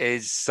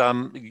is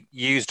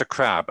used a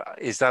crab.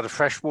 Is that a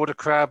freshwater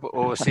crab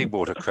or a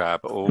seawater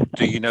crab, or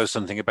do you know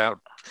something about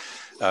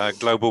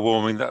global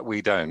warming that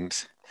we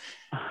don't?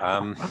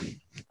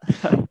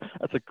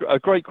 That's a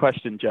great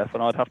question, Jeff,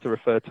 and I'd have to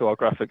refer to our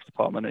graphics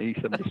department at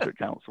Eastham District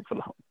Council for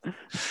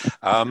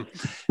that.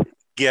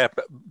 Yeah,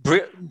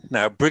 but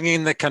now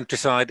bringing the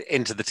countryside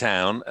into the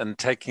town and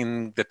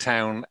taking the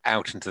town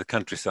out into the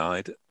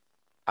countryside,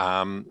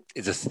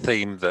 is a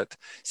theme that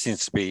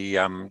seems to be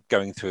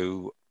going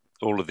through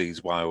all of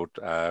these wild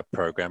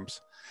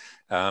programs,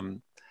 so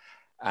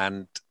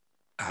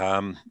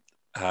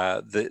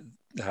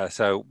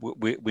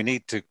we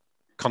need to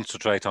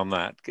concentrate on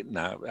that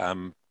now,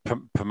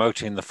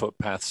 promoting the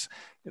footpaths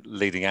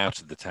leading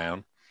out of the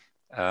town.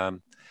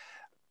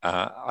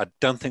 I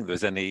don't think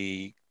there's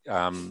any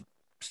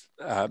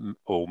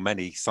or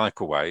many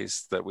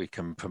cycleways that we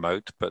can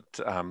promote, but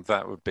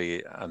that would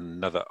be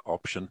another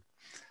option.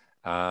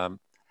 And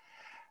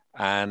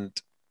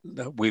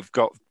we've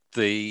got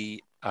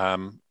the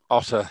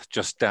Otter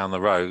just down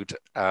the road.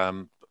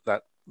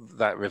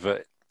 That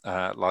river,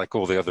 like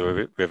all the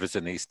other rivers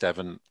in East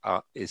Devon,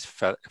 is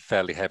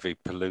fairly heavy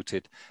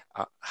polluted.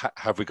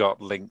 Have we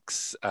got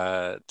links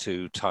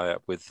to tie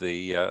up with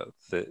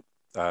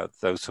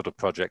those sort of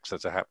projects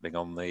that are happening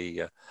on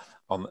the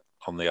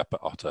Upper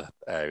Otter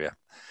area?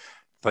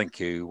 Thank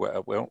you,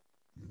 Will.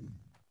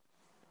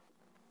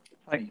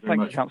 Thank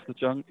you, Councillor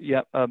Jung.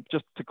 Yeah,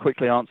 just to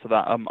quickly answer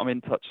that, I'm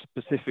in touch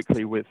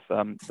specifically with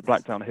the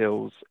Blackdown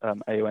Hills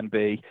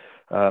AONB,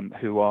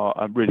 who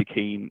are really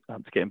keen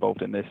to get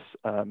involved in this.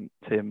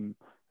 Tim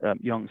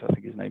Youngs, I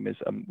think his name is,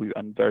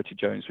 and Verity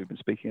Jones, we've been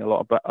speaking a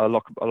lot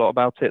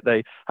about it.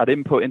 They had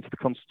input into the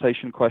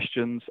consultation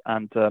questions,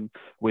 and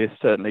we're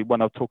certainly,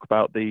 when I talk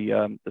about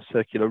the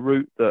circular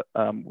route that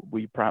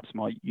we perhaps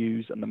might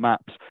use and the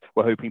maps,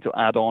 we're hoping to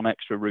add on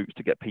extra routes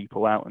to get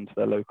people out into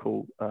their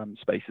local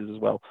spaces as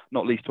well,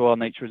 not least to our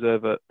nature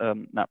reserve at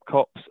Knapp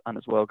Copse, and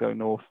as well go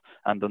north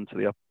and onto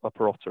the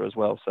Upper Otter as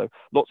well. So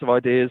lots of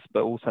ideas,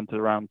 but all centred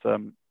around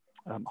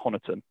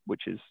Honiton,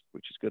 which is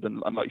good, and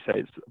like you say,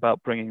 it's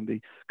about bringing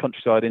the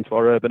countryside into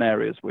our urban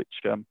areas, which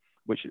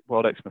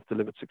Wild Exmouth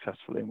delivered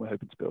successfully, and we're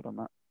hoping to build on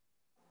that.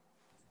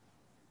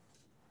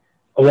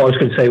 What I was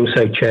going to say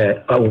also,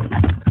 Chair,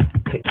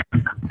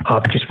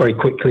 just very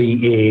quickly,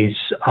 is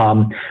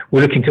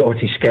we're looking to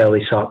obviously scale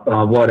this up.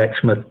 Wild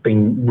Exmouth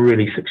been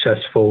really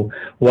successful.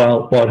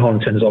 Wild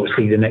Honiton is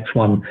obviously the next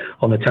one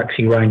on the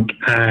taxi rank,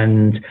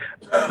 and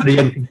the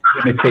only thing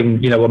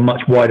limiting, a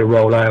much wider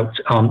rollout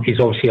is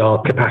obviously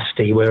our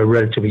capacity. We're a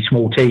relatively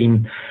small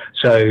team,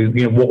 so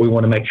what we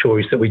want to make sure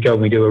is that we go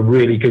and we do a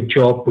really good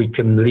job. We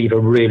can leave a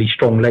really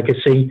strong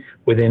legacy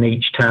within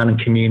each town and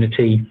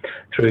community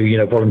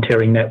through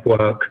volunteering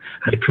network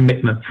and a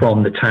commitment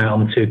from the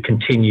town to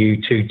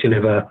continue to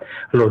deliver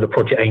a lot of the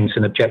project aims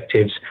and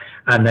objectives.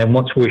 And then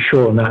once we're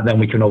sure on that, then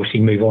we can obviously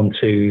move on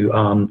to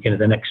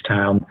the next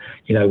town,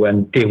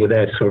 and deal with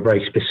their sort of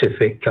very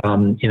specific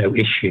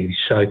issues.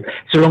 So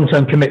it's a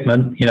long-term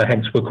commitment,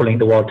 hence we're calling it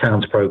the Wild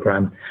Towns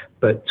Programme.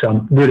 But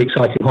really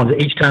exciting.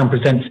 Each town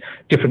presents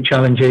different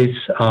challenges.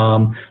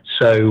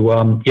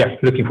 Yeah,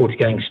 looking forward to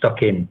getting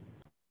stuck in.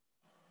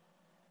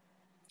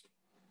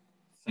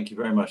 Thank you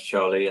very much,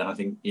 Charlie. And I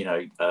think,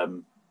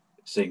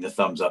 seeing the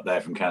thumbs up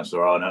there from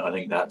Councillor Arnott, I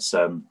think that's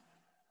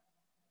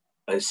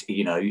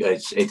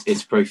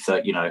it's proof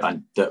that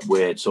and that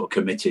we're sort of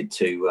committed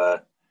to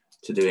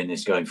doing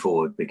this going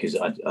forward, because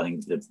I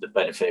think the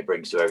benefit it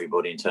brings to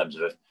everybody in terms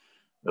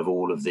of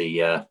all of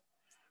the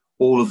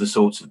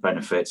sorts of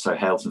benefits, so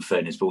health and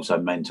fitness, but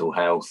also mental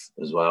health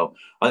as well.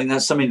 I think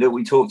that's something that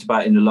we talked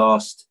about in the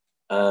last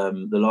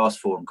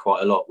forum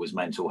quite a lot, was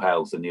mental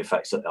health and the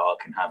effects that the art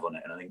can have on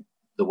it. And I think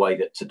the way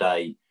that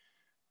today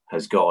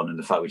has gone, and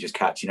the fact we're just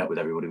catching up with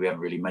everybody, we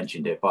haven't really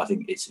mentioned it, but I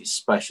think it's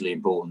especially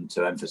important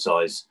to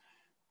emphasise,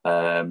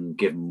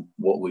 given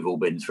what we've all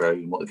been through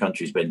and what the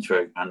country's been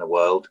through and the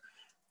world,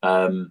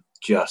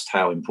 just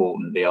how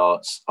important the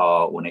arts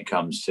are when it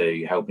comes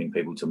to helping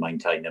people to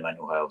maintain their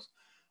mental health.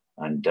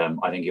 And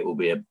I think it will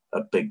be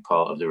a big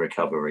part of the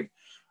recovery.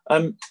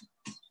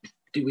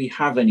 Do we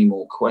have any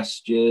more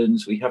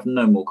questions? We have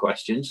no more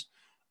questions.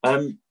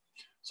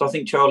 So I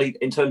think, Charlie,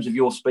 in terms of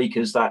your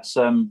speakers, that's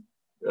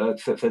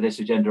for this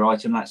agenda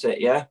item, that's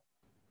it, yeah?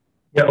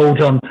 Yeah, all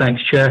done.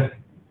 Thanks, Chair.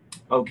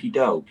 Okie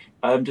doke.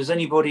 Does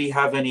anybody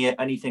have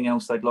anything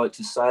else they'd like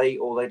to say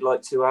or they'd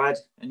like to add?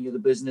 Any other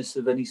business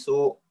of any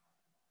sort?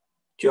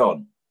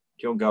 John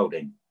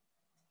Golding.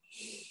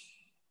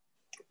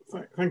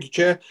 Thank you,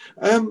 Chair.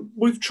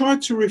 We've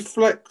tried to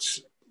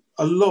reflect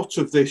a lot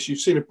of this. You've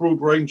seen a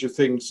broad range of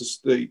things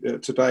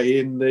today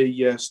in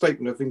the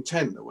statement of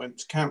intent that went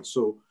to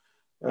Council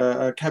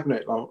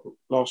Cabinet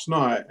last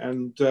night.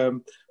 And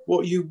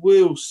what you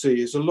will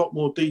see is a lot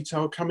more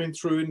detail coming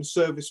through in the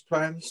service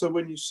plan. So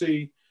when you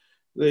see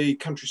the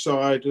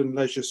countryside and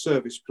leisure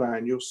service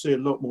plan, you'll see a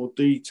lot more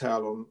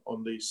detail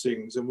on these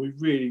things. And we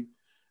really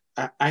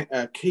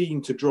are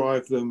keen to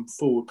drive them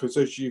forward, because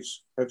as you've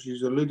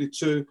alluded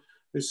to,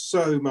 there's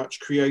so much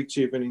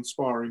creative and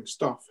inspiring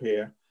stuff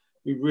here.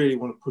 We really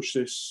want to push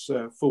this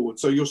forward.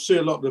 So you'll see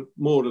a lot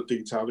more of the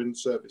detail in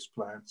service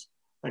plans.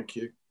 Thank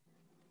you.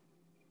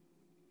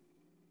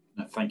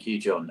 Thank you,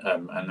 John.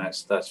 And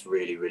that's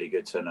really, really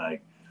good to know.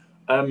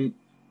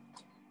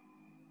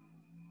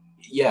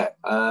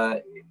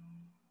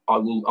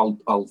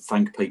 I'll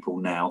thank people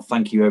now.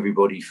 Thank you,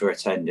 everybody, for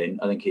attending.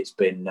 I think it's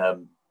been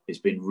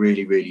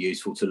really, really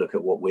useful to look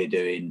at what we're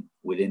doing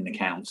within the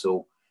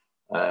council.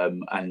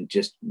 And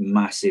just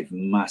massive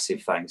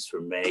thanks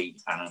from me,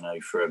 and I know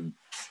from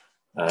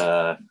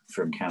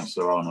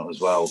Councillor Arnott as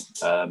well,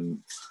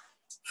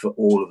 for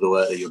all of the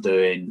work that you're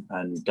doing.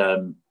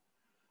 And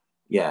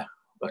yeah,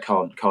 I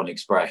can't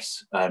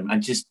express.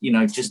 And just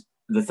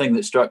the thing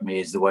that struck me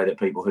is the way that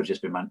people have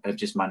just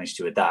managed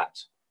to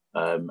adapt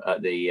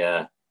at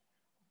the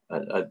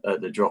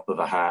drop of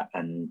a hat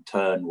and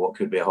turn what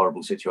could be a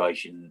horrible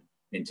situation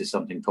into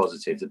something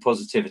positive. The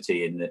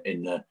positivity in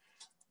the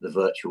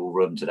virtual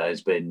room today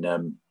has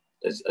been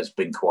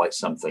quite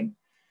something.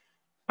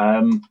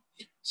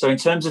 So in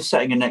terms of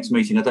setting a next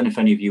meeting, I don't know if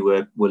any of you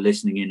were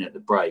listening in at the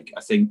break.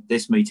 I think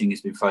this meeting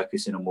has been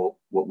focusing on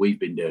what we've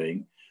been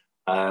doing.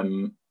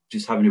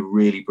 Just having a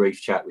really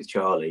brief chat with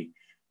Charlie.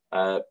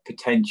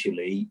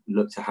 Potentially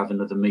look to have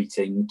another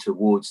meeting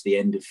towards the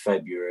end of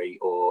February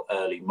or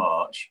early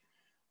March,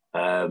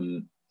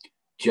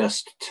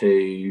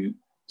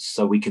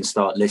 so we can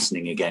start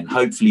listening again.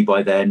 Hopefully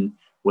by then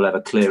we'll have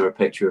a clearer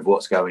picture of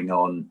what's going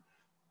on.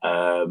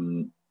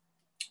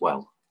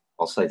 Well,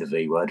 I'll say the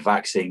V word,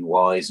 vaccine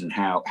wise, and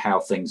how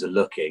things are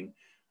looking,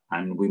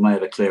 and we may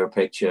have a clearer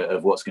picture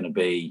of what's going to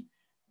be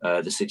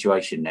the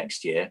situation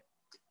next year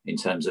in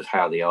terms of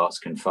how the arts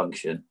can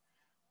function.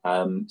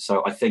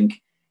 So I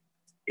think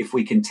if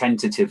we can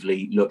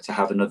tentatively look to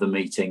have another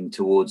meeting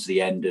towards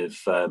the end of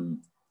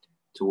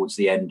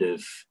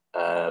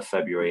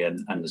February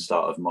and the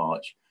start of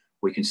March,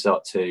 we can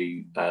start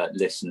to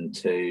listen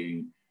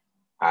to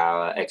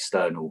our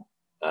external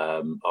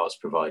arts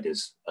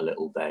providers a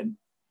little then.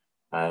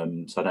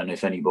 So I don't know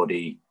if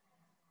anybody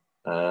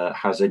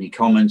has any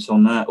comments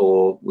on that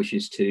or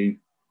wishes to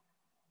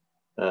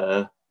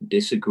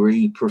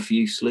disagree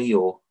profusely,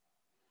 or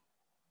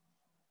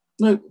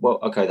no. Well,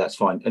 okay, that's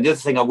fine. And the other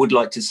thing I would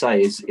like to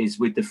say is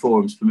with the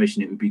forum's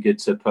permission, it would be good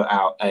to put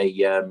out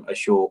a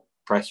short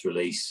press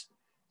release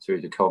through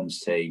the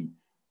comms team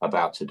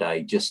about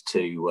today, just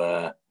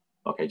to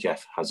okay,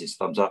 Jeff has his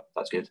thumbs up,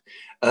 that's good.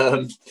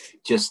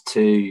 Just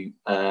to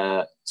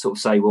sort of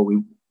say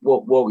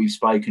what we've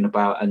spoken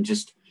about, and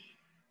just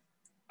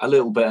a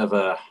little bit of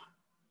a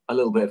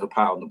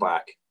pat on the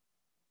back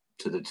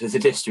to the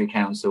district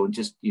council, and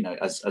just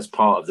as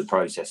part of the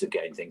process of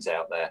getting things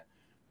out there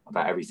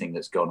about everything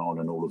that's gone on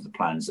and all of the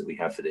plans that we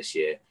have for this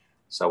year.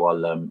 So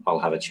I'll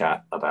have a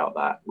chat about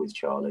that with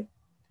Charlie.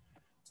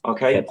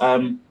 Okay.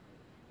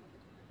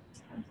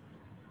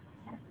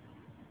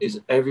 Is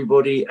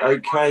everybody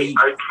okay?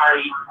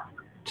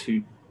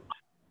 To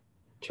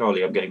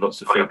Charlie, I'm getting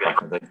lots of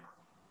feedback, I think.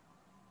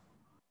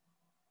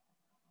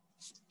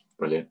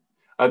 Brilliant.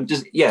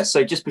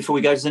 So just before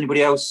we go, does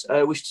anybody else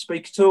wish to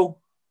speak at all?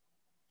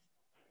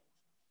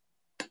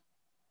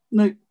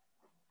 No.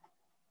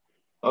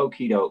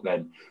 Okie doke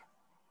then.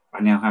 I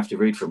now have to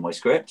read from my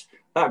script.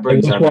 That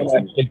brings there was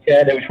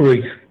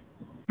Ruth.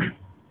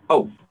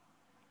 Oh.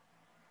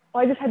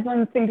 I just had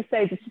one thing to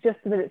say, just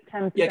that it's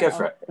 10% yeah, go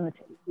for it. in the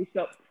THG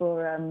shop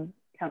for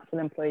council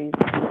employees.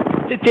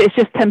 It's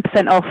just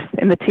 10% off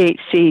in the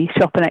THG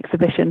shop and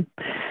exhibition.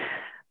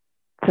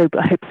 So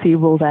I hope to see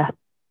you all there.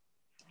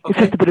 Okay. It's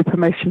just a bit of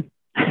promotion.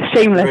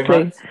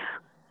 Shamelessly.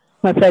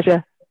 My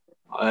pleasure.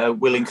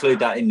 We'll include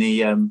that in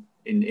the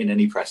in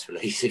any press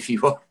release if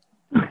you want.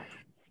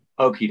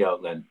 Okie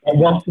doke then. And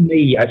one for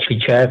me, actually,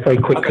 Chair, very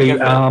quickly.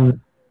 Okay,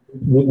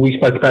 we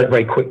spoke about it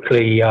very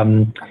quickly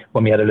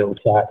when we had a little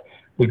chat.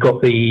 We've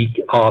got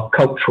our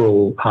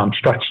cultural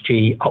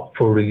strategy up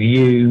for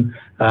review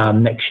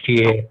next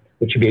year,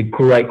 which would be a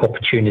great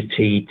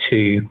opportunity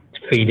to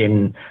feed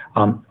in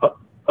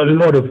a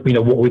lot of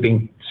what we've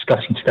been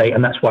discussing today,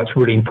 and that's why it's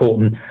really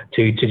important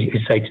to do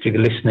the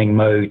listening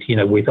mode,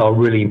 with our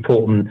really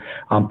important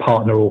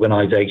partner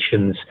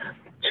organisations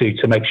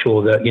to make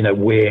sure that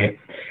we're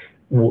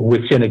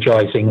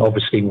synergising,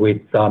 obviously,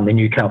 with the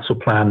new council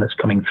plan that's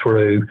coming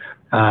through,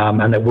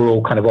 and that we're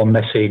all kind of on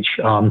message,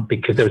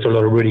 because there's a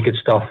lot of really good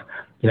stuff,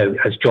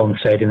 as John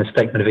said, in the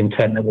statement of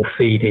intent that will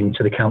feed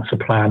into the council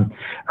plan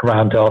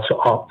around our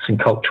arts and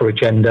culture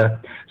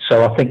agenda.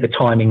 So I think the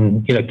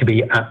timing, could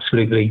be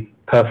absolutely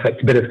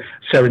perfect. A bit of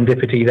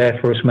serendipity there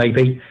for us,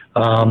 maybe,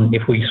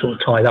 if we sort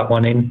of tie that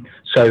one in.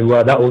 So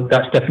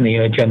that's definitely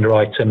an agenda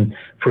item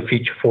for a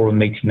future forum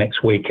meeting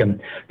next week.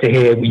 And to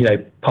hear,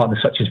 partners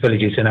such as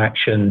Villages in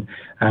Action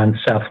and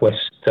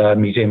Southwest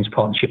Museums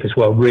Partnership as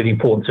well, really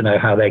important to know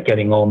how they're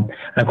getting on.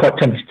 And I'm quite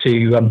tempted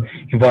to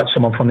invite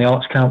someone from the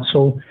Arts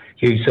Council,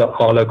 who's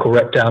our local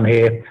rep down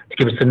here, to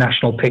give us the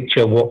national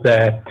picture, what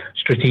their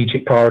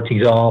strategic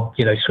priorities are,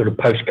 sort of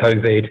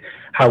post-COVID,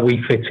 how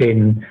we fit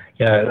in,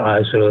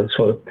 as a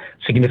sort of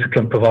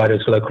significant provider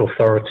as a local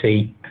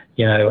authority,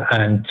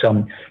 and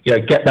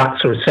get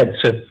that sort of sense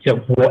of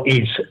what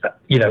is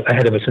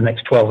ahead of us in the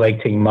next 12,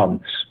 18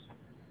 months.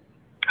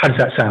 How does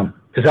that sound?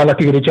 Does that sound like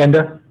a good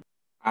agenda?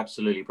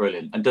 Absolutely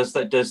brilliant. And does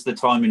the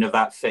timing of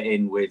that fit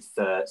in with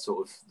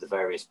sort of the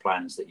various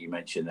plans that you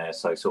mentioned there?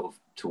 So sort of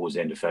towards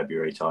the end of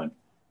February time.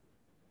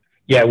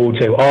 Yeah, we'll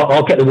do.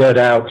 I'll get the word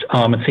out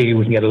and see who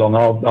we can get along.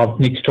 I'll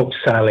need to talk to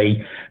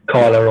Sally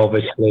Kyla,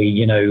 obviously,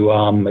 you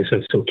know, is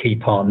a sort of key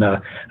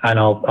partner, and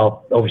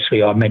I'll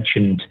obviously I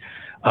mentioned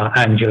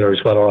Angela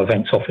as well, our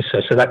events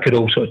officer. So that could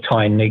all sort of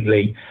tie in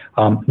neatly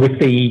with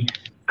the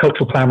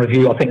cultural plan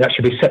review. I think that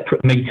should be a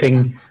separate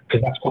meeting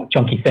because that's quite a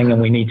chunky thing,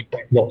 and we need to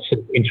get lots of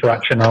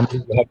interaction. I'm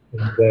really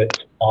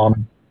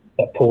hoping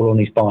that Paul on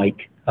his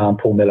bike,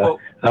 Paul Miller,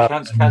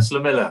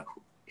 Councillor Miller.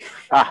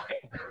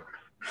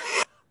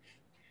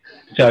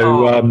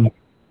 So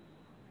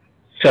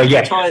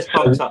yes, tyres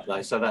pumped up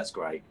though, so that's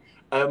great.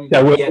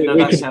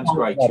 That sounds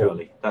great,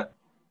 Charlie.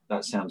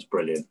 That sounds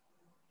brilliant.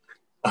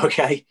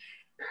 Okay,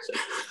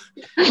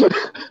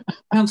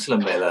 Councillor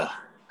Miller.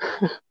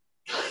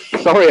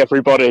 Sorry,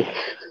 everybody.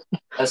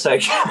 That's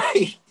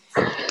okay.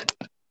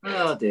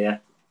 Oh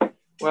dear.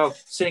 Well,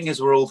 seeing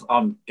as we're all,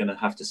 I'm going to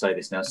have to say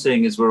this now.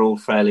 Seeing as we're all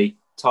fairly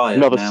tired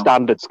Another now.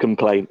 standards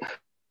complaint.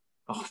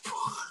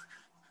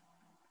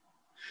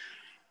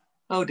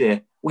 Oh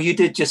dear. Well, you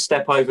did just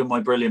step over my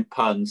brilliant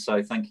pun,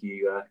 so thank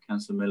you,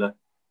 Councillor Miller.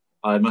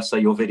 I must say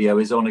your video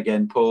is on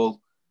again,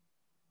 Paul.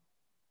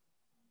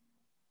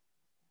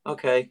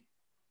 Okay.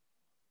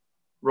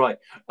 Right.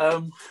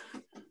 I'm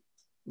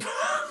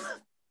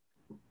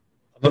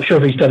not sure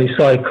if he's done his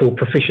cycle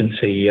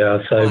proficiency,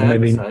 so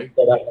maybe that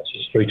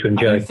message through to him,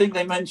 I Joe. don't think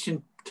they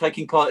mentioned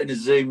taking part in a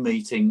Zoom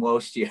meeting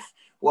whilst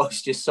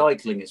you're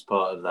cycling as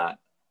part of that.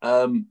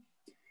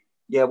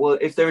 Yeah, well,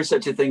 if there is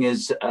such a thing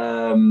as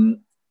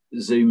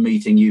Zoom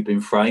meeting, you've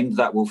been framed,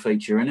 that will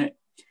feature in it.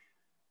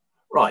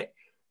 Right.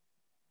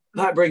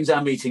 That brings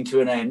our meeting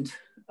to an end.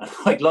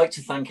 I'd like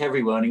to thank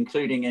everyone,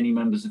 including any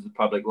members of the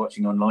public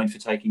watching online, for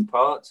taking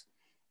part.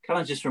 Can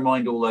I just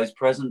remind all those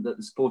present that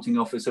the sporting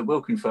officer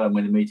will confirm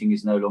when the meeting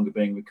is no longer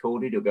being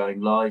recorded or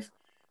going live,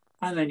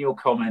 and then your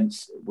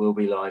comments will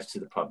be live to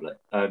the public,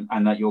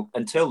 and that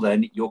until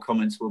then, your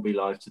comments will be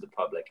live to the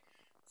public.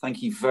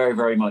 Thank you very,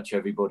 very much,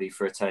 everybody,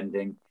 for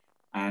attending,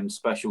 and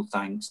special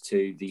thanks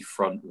to the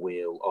front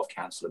wheel of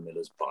Councillor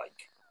Miller's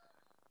bike.